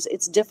lawmakers,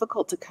 it's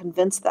difficult to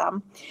convince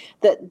them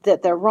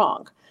that they're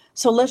wrong.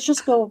 So let's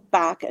just go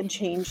back and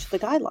change the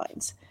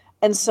guidelines.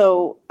 And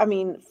so,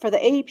 for the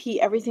AAP,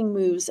 everything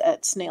moves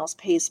at snail's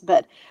pace,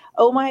 but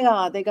oh my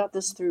God, they got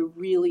this through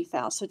really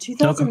fast. So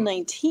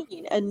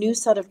 2019, a new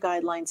set of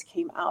guidelines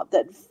came out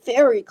that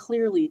very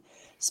clearly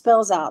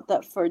spells out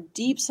that for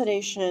deep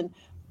sedation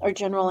or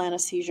general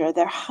anesthesia,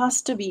 there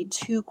has to be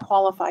 2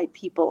 qualified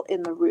people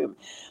in the room.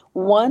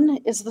 One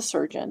is the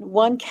surgeon.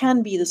 One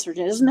can be the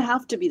surgeon. It doesn't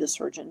have to be the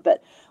surgeon,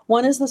 but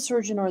one is the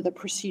surgeon or the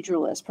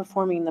proceduralist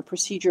performing the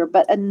procedure.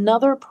 But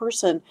another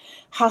person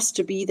has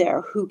to be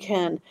there who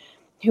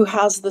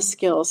has the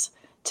skills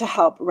to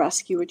help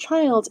rescue a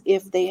child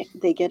if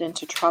they get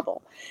into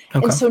trouble.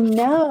 And so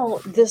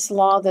now this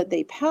law that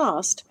they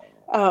passed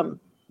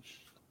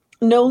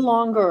no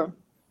longer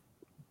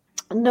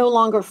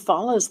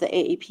follows the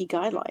AAP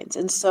guidelines.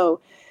 And so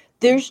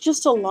there's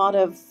just a lot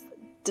of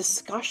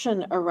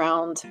discussion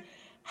around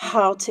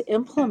how to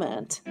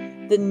implement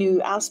the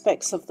new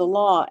aspects of the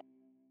law.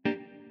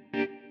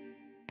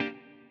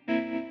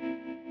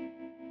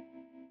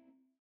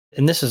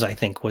 And this is, I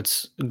think,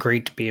 what's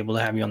great to be able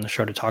to have you on the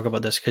show to talk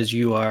about this, because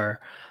you are,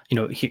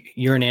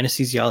 you're an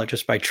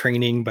anesthesiologist by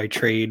training, by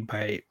trade,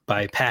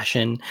 by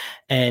passion,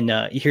 and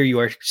here you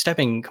are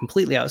stepping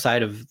completely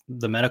outside of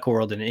the medical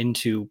world and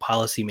into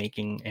policy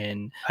making.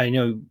 And I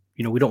know,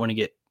 we don't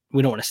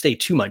want to stay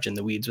too much in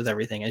the weeds with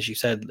everything. As you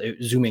said,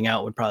 zooming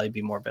out would probably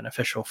be more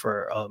beneficial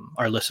for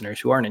our listeners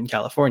who aren't in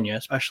California,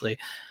 especially.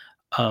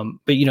 But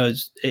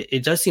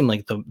it does seem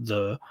like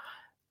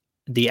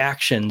the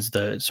actions,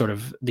 the sort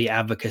of the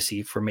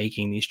advocacy for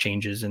making these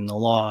changes in the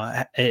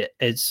law,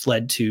 it's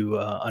led to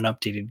an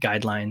updated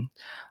guideline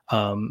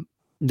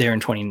there in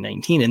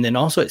 2019. And then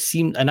also it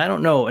seemed, and I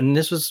don't know, and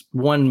this was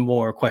one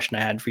more question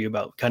I had for you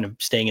about kind of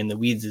staying in the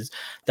weeds, is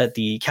that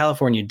the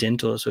California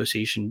Dental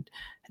Association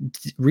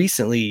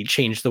recently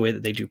changed the way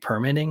that they do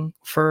permitting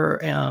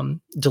for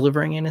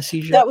delivering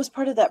anesthesia. That was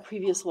part of that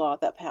previous law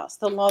that passed,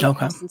 the law that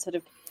passed instead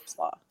of this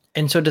law.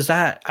 And so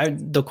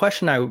the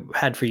question I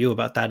had for you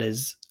about that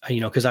is,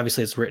 because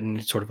obviously it's written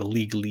in sort of a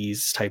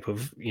legalese type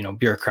of,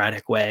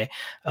 bureaucratic way.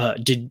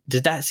 Did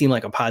that seem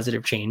like a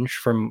positive change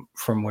from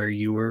where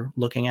you were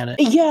looking at it?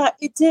 Yeah,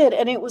 it did.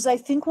 And it was, I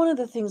think, one of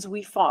the things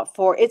we fought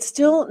for. It's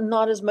still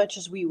not as much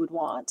as we would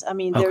want. I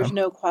mean, there's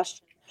no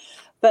question.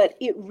 But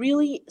it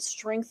really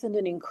strengthened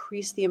and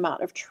increased the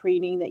amount of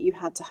training that you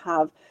had to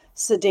have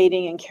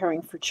sedating and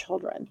caring for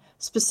children,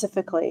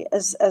 specifically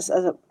as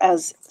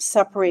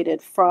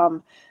separated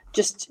from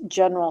just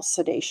general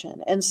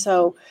sedation. And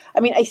so, I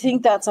mean, I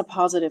think that's a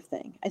positive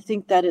thing. I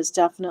think that is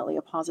definitely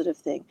a positive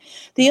thing.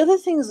 The other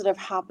things that have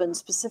happened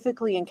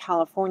specifically in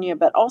California,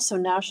 but also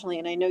nationally,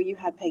 and I know you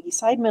had Peggy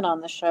Seidman on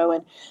the show,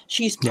 and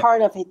she's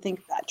part of, I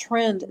think, that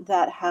trend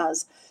that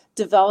has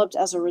developed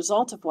as a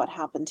result of what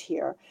happened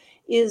here,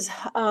 is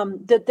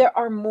that there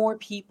are more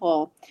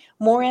people,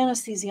 more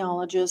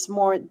anesthesiologists,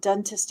 more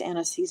dentist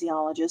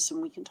anesthesiologists,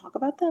 and we can talk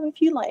about them if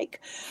you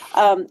like.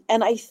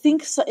 And I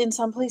think in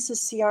some places,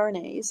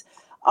 CRNAs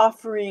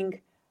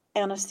offering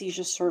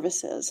anesthesia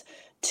services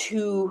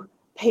to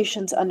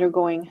patients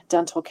undergoing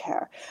dental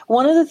care.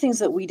 One of the things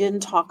that we didn't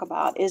talk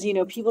about is,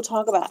 people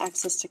talk about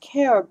access to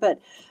care,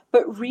 but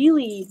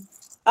really,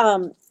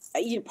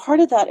 part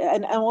of that,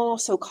 and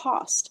also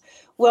cost.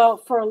 Well,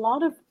 for a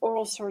lot of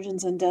oral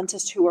surgeons and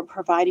dentists who are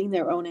providing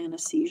their own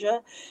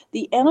anesthesia,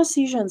 the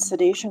anesthesia and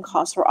sedation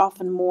costs were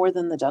often more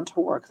than the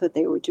dental work that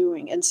they were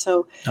doing. And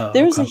so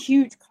there's a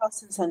huge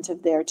cost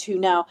incentive there too.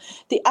 Now,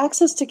 the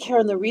access to care,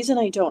 and the reason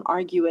I don't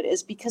argue it,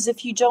 is because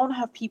if you don't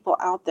have people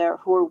out there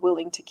who are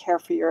willing to care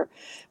for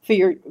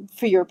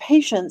your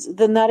patients,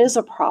 then that is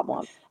a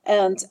problem.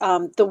 And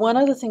the one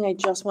other thing I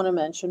just want to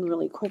mention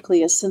really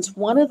quickly is, since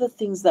one of the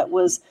things that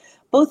was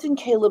both in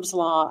Caleb's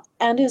law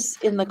and is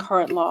in the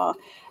current law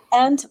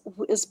and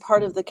is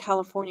part of the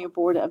California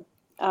Board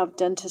of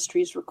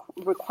Dentistry's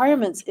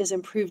requirements, is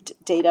improved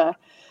data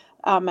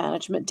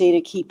management, data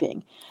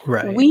keeping.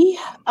 Right.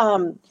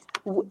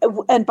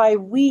 And by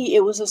we,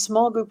 it was a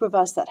small group of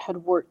us that had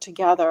worked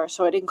together.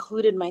 So it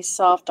included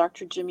myself,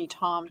 Dr. James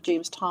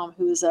Tom,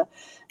 who is a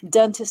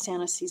dentist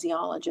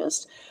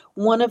anesthesiologist,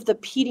 one of the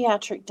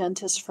pediatric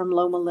dentists from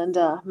Loma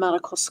Linda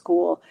Medical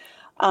School,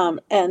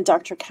 and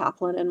Dr.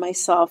 Kaplan and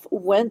myself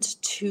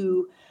went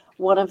to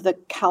one of the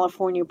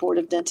California Board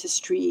of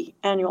Dentistry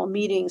annual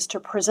meetings to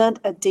present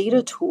a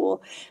data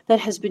tool that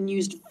has been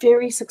used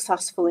very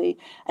successfully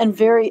and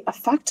very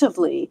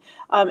effectively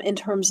in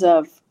terms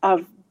of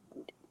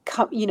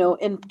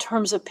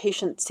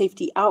patient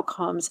safety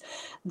outcomes,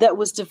 that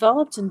was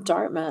developed in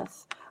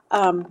Dartmouth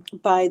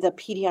by the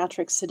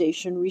Pediatric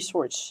Sedation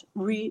Research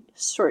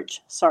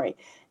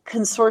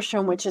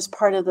Consortium, which is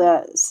part of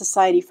the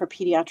Society for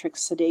Pediatric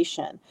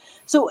Sedation.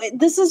 So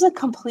this is a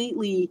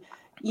completely,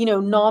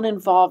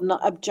 non-involved, not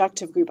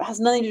objective group. It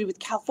has nothing to do with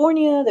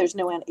California. There's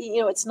no,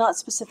 it's not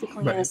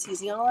specifically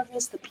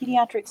anesthesiologists. The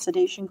Pediatric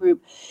Sedation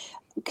Group,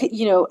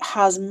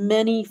 has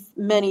many,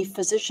 many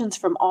physicians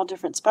from all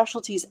different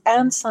specialties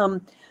and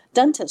some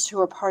dentists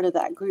who are part of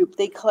that group.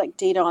 They collect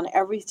data on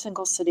every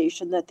single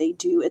sedation that they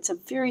do. It's a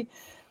very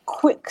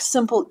quick,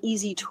 simple,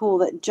 easy tool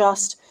that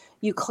just,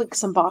 you click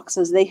some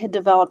boxes. They had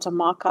developed a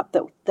mock-up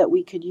that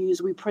we could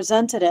use. We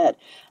presented it,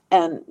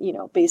 and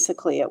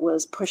basically it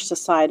was pushed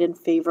aside in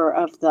favor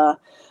of the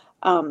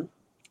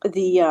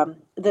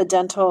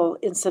dental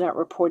incident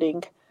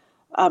reporting,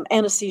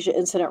 anesthesia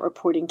incident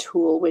reporting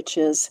tool, which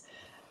is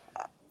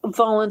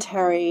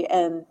voluntary,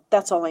 and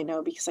that's all I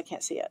know because I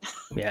can't see it.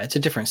 Yeah, it's a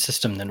different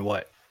system than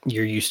what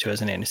you're used to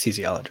as an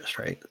anesthesiologist,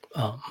 right?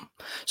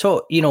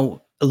 So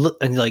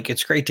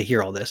it's great to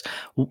hear all this.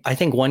 I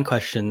think one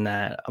question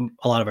that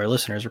a lot of our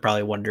listeners are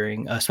probably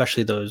wondering,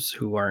 especially those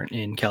who aren't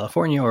in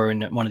California or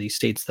in one of these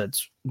states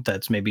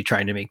that's maybe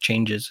trying to make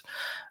changes,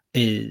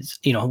 is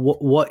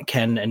what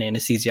can an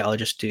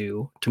anesthesiologist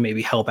do to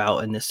maybe help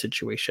out in this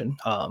situation?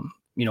 How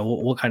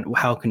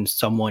can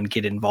someone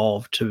get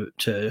involved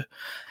to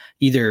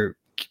either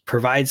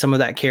provide some of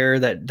that care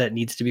that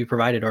needs to be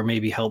provided, or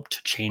maybe help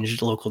to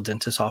change local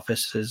dentist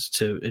offices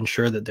to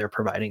ensure that they're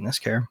providing this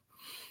care?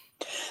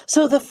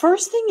 So the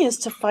first thing is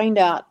to find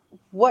out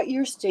what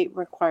your state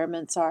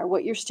requirements are,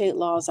 what your state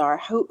laws are,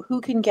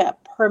 who can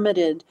get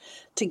permitted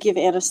to give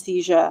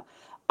anesthesia,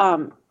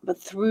 but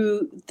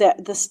through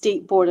the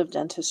state board of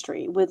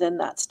dentistry within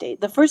that state.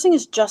 The first thing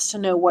is just to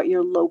know what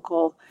your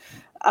local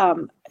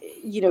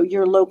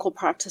your local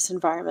practice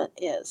environment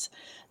is.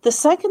 The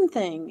second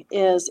thing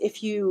is,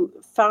 if you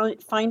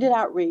find it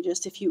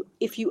outrageous, if you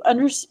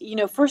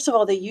first of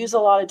all, they use a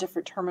lot of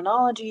different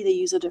terminology, they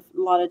use a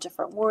lot of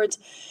different words,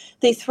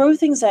 they throw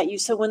things at you.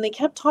 So when they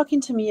kept talking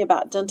to me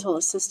about dental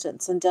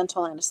assistants and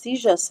dental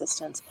anesthesia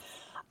assistants,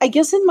 I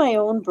guess in my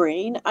own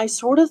brain, I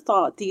sort of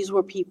thought these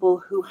were people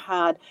who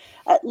had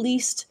at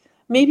least,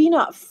 maybe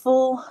not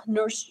full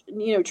nurse,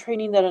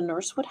 training that a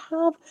nurse would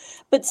have,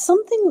 but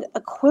something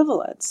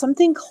equivalent,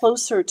 something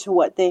closer to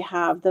what they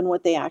have than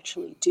what they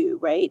actually do,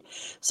 right?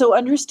 So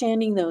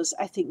understanding those,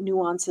 I think,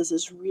 nuances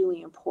is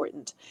really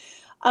important.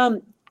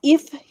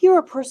 If you're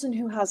a person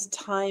who has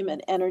time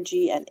and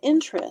energy and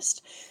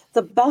interest,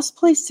 the best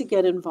place to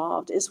get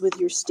involved is with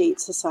your state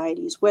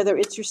societies, whether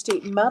it's your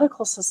state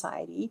medical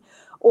society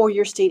or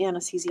your state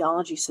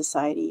anesthesiology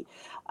society.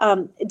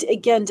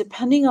 Again,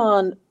 depending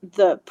on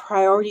the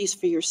priorities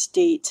for your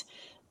state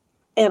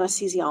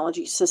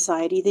anesthesiology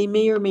society, they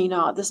may or may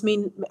not, this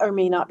may or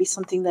may not be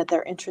something that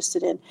they're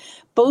interested in.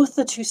 Both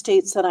the two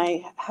states that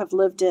I have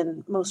lived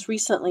in most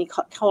recently,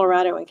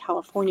 Colorado and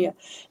California,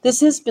 this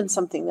has been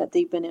something that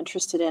they've been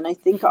interested in. I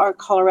think our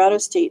Colorado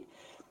State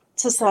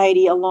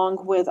Society,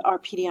 along with our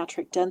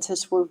pediatric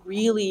dentists, were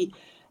really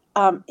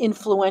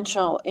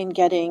influential in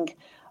getting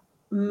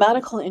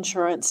medical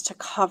insurance to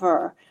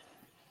cover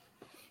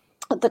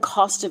the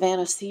cost of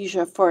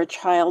anesthesia for a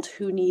child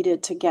who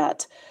needed to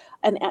get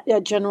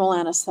a general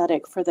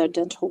anesthetic for their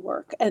dental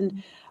work.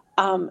 And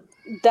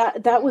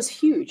that was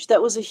huge.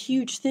 That was a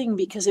huge thing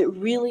because it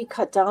really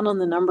cut down on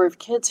the number of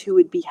kids who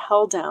would be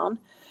held down.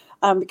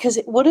 Because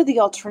what are the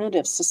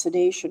alternatives to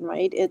sedation,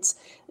 right? It's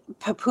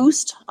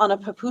papoosed on a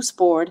papoose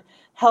board,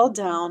 held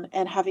down,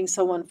 and having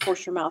someone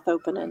force your mouth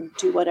open and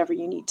do whatever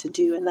you need to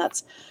do. And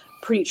that's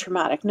pretty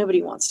traumatic.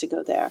 Nobody wants to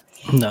go there.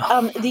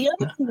 No. The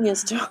other thing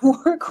is to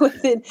work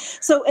with it.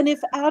 So, and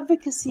if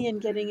advocacy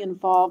and getting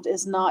involved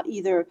is not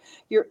either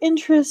your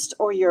interest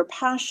or your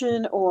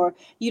passion, or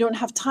you don't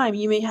have time,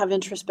 you may have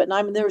interest, but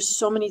there's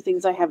so many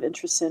things I have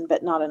interest in,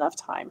 but not enough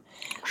time,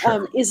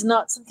 Sure. is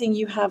not something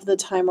you have the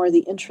time or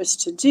the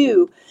interest to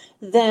do,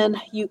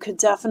 then you could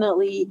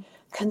definitely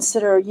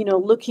consider,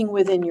 looking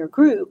within your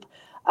group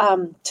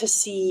to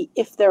see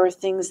if there are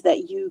things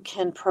that you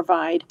can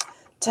provide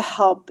to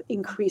help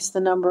increase the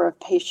number of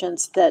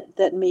patients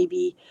that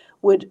maybe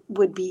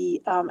would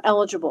be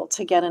eligible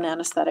to get an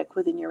anesthetic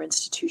within your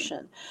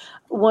institution.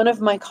 One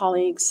of my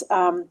colleagues,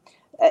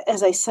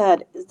 as I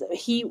said,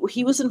 he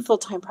was in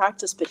full-time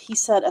practice, but he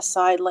set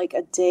aside like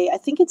a day, I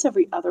think it's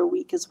every other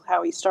week is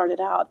how he started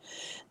out,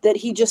 that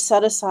he just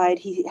set aside,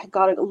 he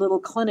got a little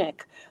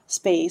clinic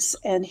space,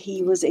 and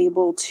he was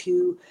able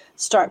to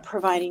start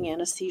providing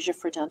anesthesia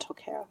for dental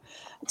care.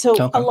 So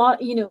Okay. a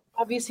lot,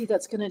 obviously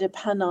that's going to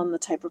depend on the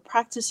type of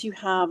practice you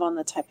have, on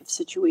the type of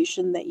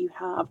situation that you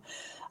have,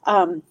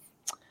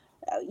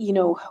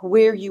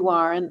 where you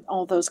are and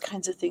all those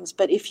kinds of things.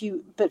 But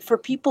for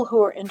people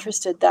who are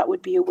interested, that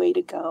would be a way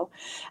to go.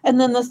 And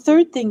then the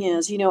third thing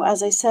is,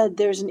 as I said,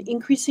 there's an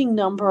increasing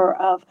number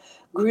of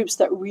groups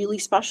that really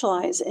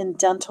specialize in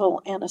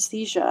dental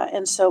anesthesia.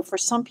 And so for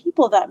some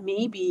people that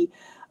may be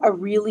a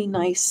really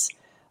nice,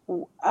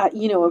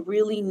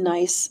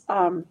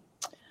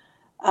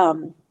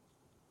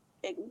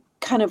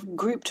 kind of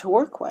group to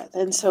work with.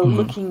 And so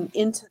looking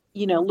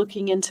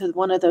into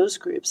one of those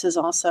groups is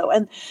also,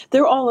 and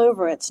they're all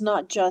over. It's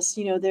not just,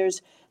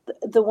 there's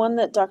the one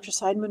that Dr.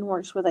 Seidman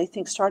works with, I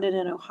think started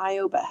in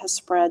Ohio, but has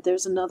spread.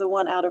 There's another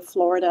one out of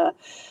Florida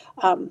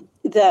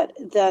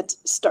that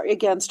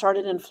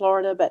started in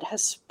Florida, but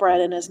has spread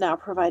and is now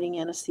providing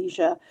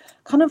anesthesia,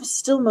 kind of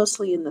still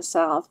mostly in the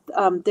South.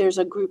 There's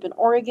a group in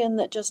Oregon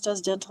that just does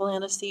dental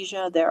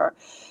anesthesia. There are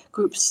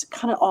groups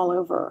kind of all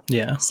over.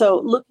 Yeah. So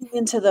looking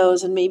into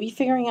those and maybe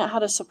figuring out how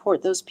to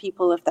support those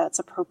people if that's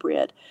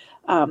appropriate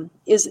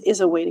is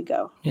a way to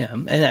go. Yeah.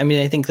 And I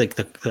mean, I think like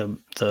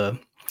the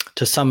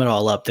to sum it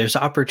all up, there's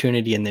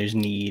opportunity and there's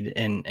need,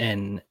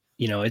 and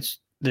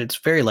it's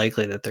very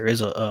likely that there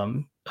is a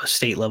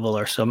state level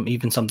or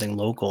even something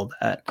local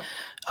that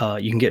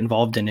you can get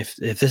involved in if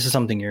this is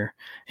something you're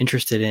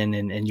interested in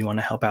and you want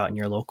to help out in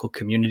your local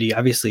community.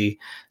 Obviously,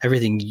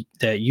 everything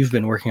that you've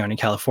been working on in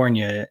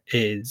California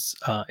is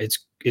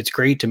it's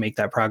great to make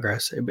that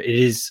progress. It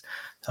is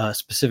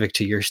specific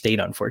to your state,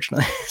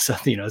 unfortunately. So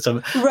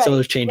some of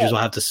those changes will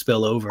have to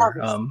spill over.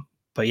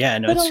 But yeah,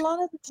 no. But a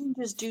lot of the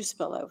changes do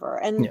spill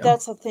over, and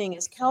that's the thing,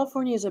 is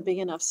California is a big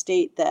enough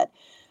state that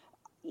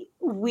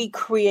we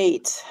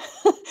create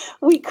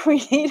we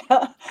create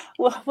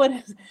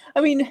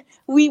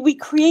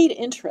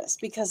interest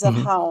because of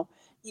how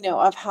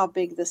of how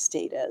big the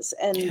state is,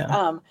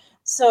 and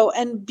So,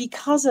 and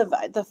because of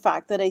the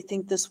fact that I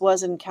think this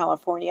was in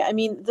California, I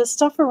mean, the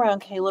stuff around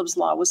Caleb's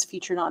Law was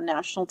featured on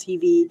national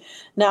TV,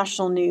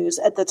 national news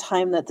at the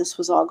time that this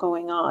was all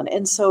going on.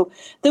 And so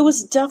there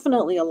was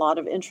definitely a lot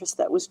of interest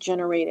that was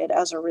generated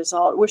as a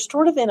result. We're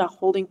sort of in a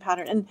holding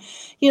pattern. And,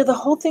 the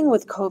whole thing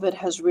with COVID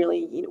has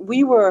really,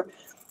 we were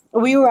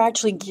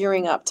actually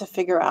gearing up to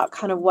figure out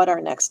kind of what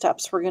our next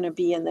steps were going to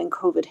be. And then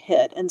COVID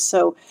hit. And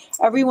so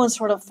everyone's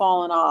sort of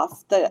fallen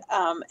off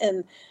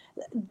and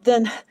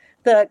then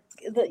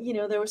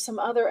there were some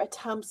other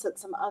attempts at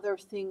some other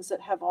things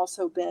that have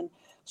also been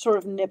sort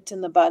of nipped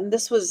in the bud. And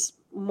this was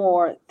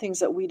more things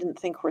that we didn't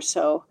think were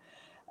so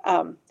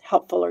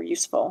helpful or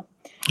useful.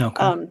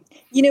 Okay.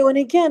 And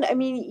again, I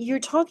mean, you're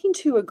talking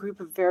to a group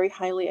of very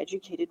highly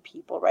educated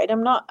people, right?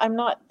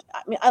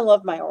 I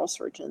love my oral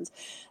surgeons.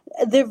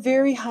 They're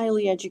very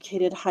highly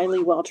educated,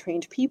 highly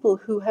well-trained people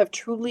who have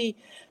truly,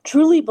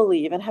 truly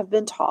believe and have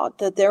been taught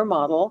that their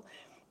model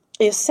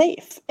is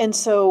safe. And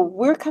so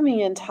we're coming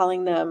in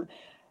telling them,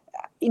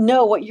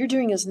 no, what you're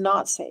doing is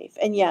not safe.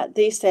 And yet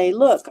they say,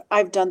 look,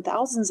 I've done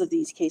thousands of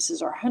these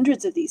cases or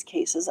hundreds of these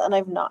cases, and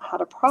I've not had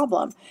a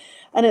problem.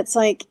 And it's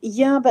like,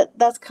 yeah, but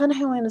that's kind of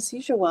how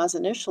anesthesia was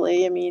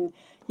initially. I mean,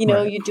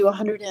 Right. you do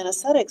 100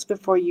 anesthetics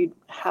before you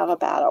have a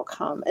bad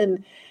outcome.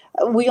 And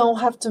we all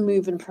have to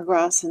move and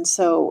progress. And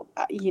so,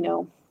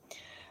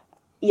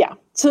 yeah.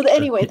 So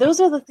anyway,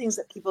 those are the things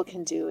that people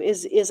can do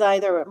is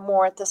either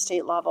more at the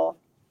state level,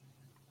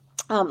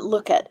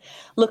 look at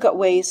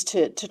ways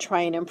to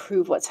try and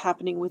improve what's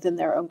happening within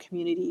their own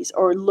communities,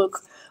 or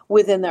look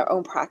within their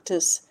own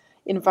practice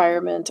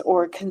environment,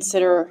 or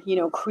consider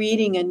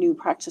creating a new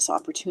practice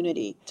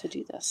opportunity to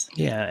do this.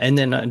 Yeah, and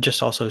then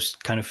just also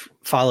kind of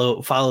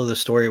follow the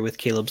story with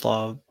Caleb's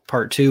Law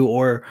Part 2,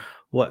 or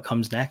what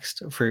comes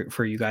next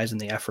for you guys in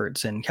the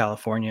efforts in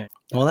California.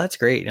 Well, that's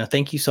great.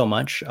 Thank you so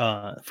much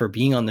for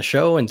being on the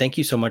show, and thank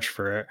you so much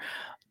for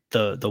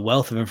the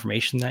wealth of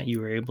information that you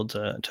were able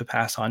to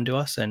pass on to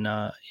us. And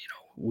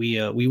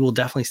we will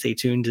definitely stay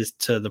tuned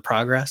to the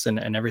progress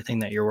and everything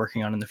that you're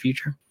working on in the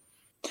future.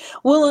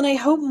 Well, and I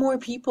hope more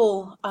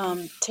people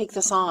take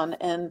this on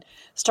and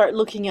start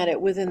looking at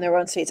it within their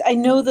own states. I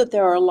know that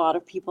there are a lot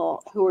of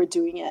people who are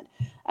doing it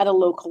at a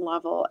local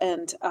level,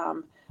 and I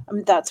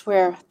mean, that's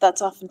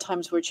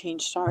oftentimes where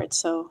change starts.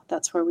 So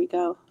that's where we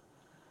go.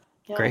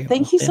 Yeah. Great.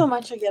 Thank you so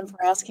much again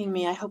for asking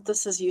me. I hope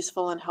this is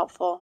useful and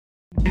helpful.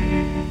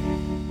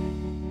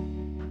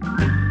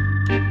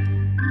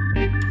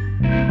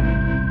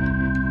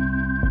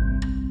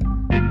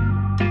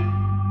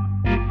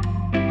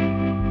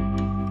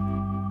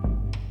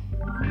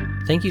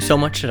 Thank you so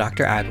much to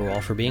Dr.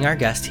 Agarwal for being our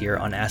guest here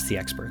on Ask the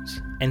Experts.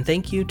 And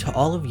thank you to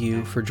all of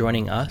you for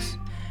joining us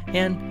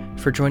and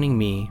for joining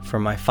me for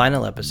my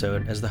final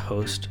episode as the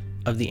host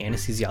of the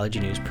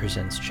Anesthesiology News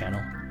Presents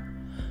channel.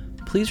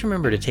 Please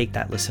remember to take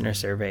that listener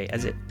survey,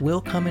 as it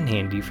will come in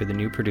handy for the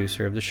new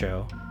producer of the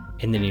show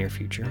in the near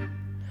future.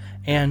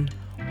 And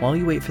while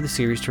you wait for the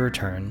series to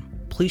return,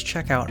 please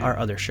check out our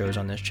other shows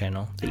on this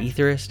channel, The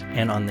Etherist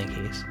and On the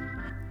Case.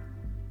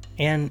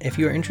 And if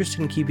you are interested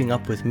in keeping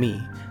up with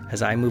me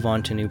as I move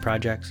on to new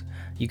projects,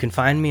 you can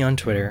find me on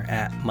Twitter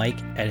at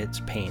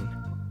MikeEditsPain.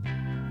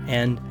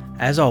 And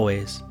as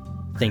always,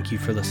 thank you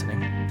for listening.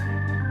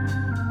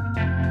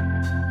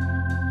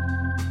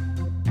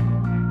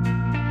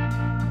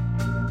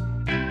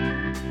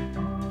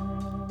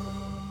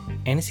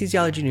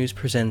 Anesthesiology News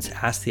Presents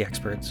Ask the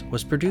Experts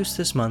was produced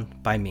this month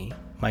by me,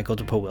 Michael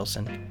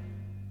DePoe-Wilson.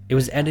 It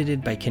was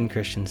edited by Ken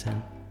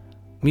Christensen.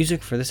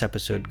 Music for this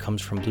episode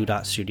comes from Blue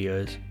Dot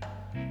Studios.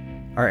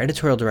 Our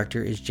editorial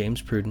director is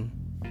James Pruden.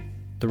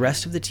 The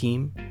rest of the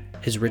team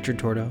is Richard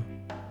Tordo,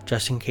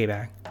 Justin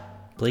Kabak,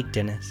 Blake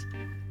Dennis,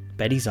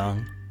 Betty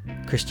Zong,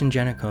 Kristen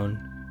Janacone,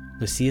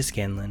 Lucia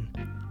Scanlon,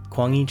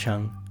 Kwang-Yi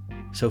Chung,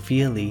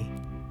 Sophia Lee,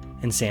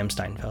 and Sam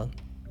Steinfeld.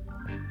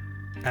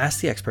 Ask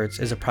the Experts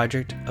is a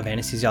project of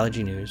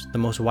Anesthesiology News, the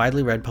most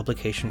widely read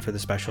publication for the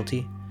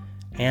specialty,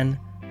 and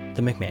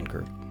the McMahon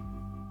Group.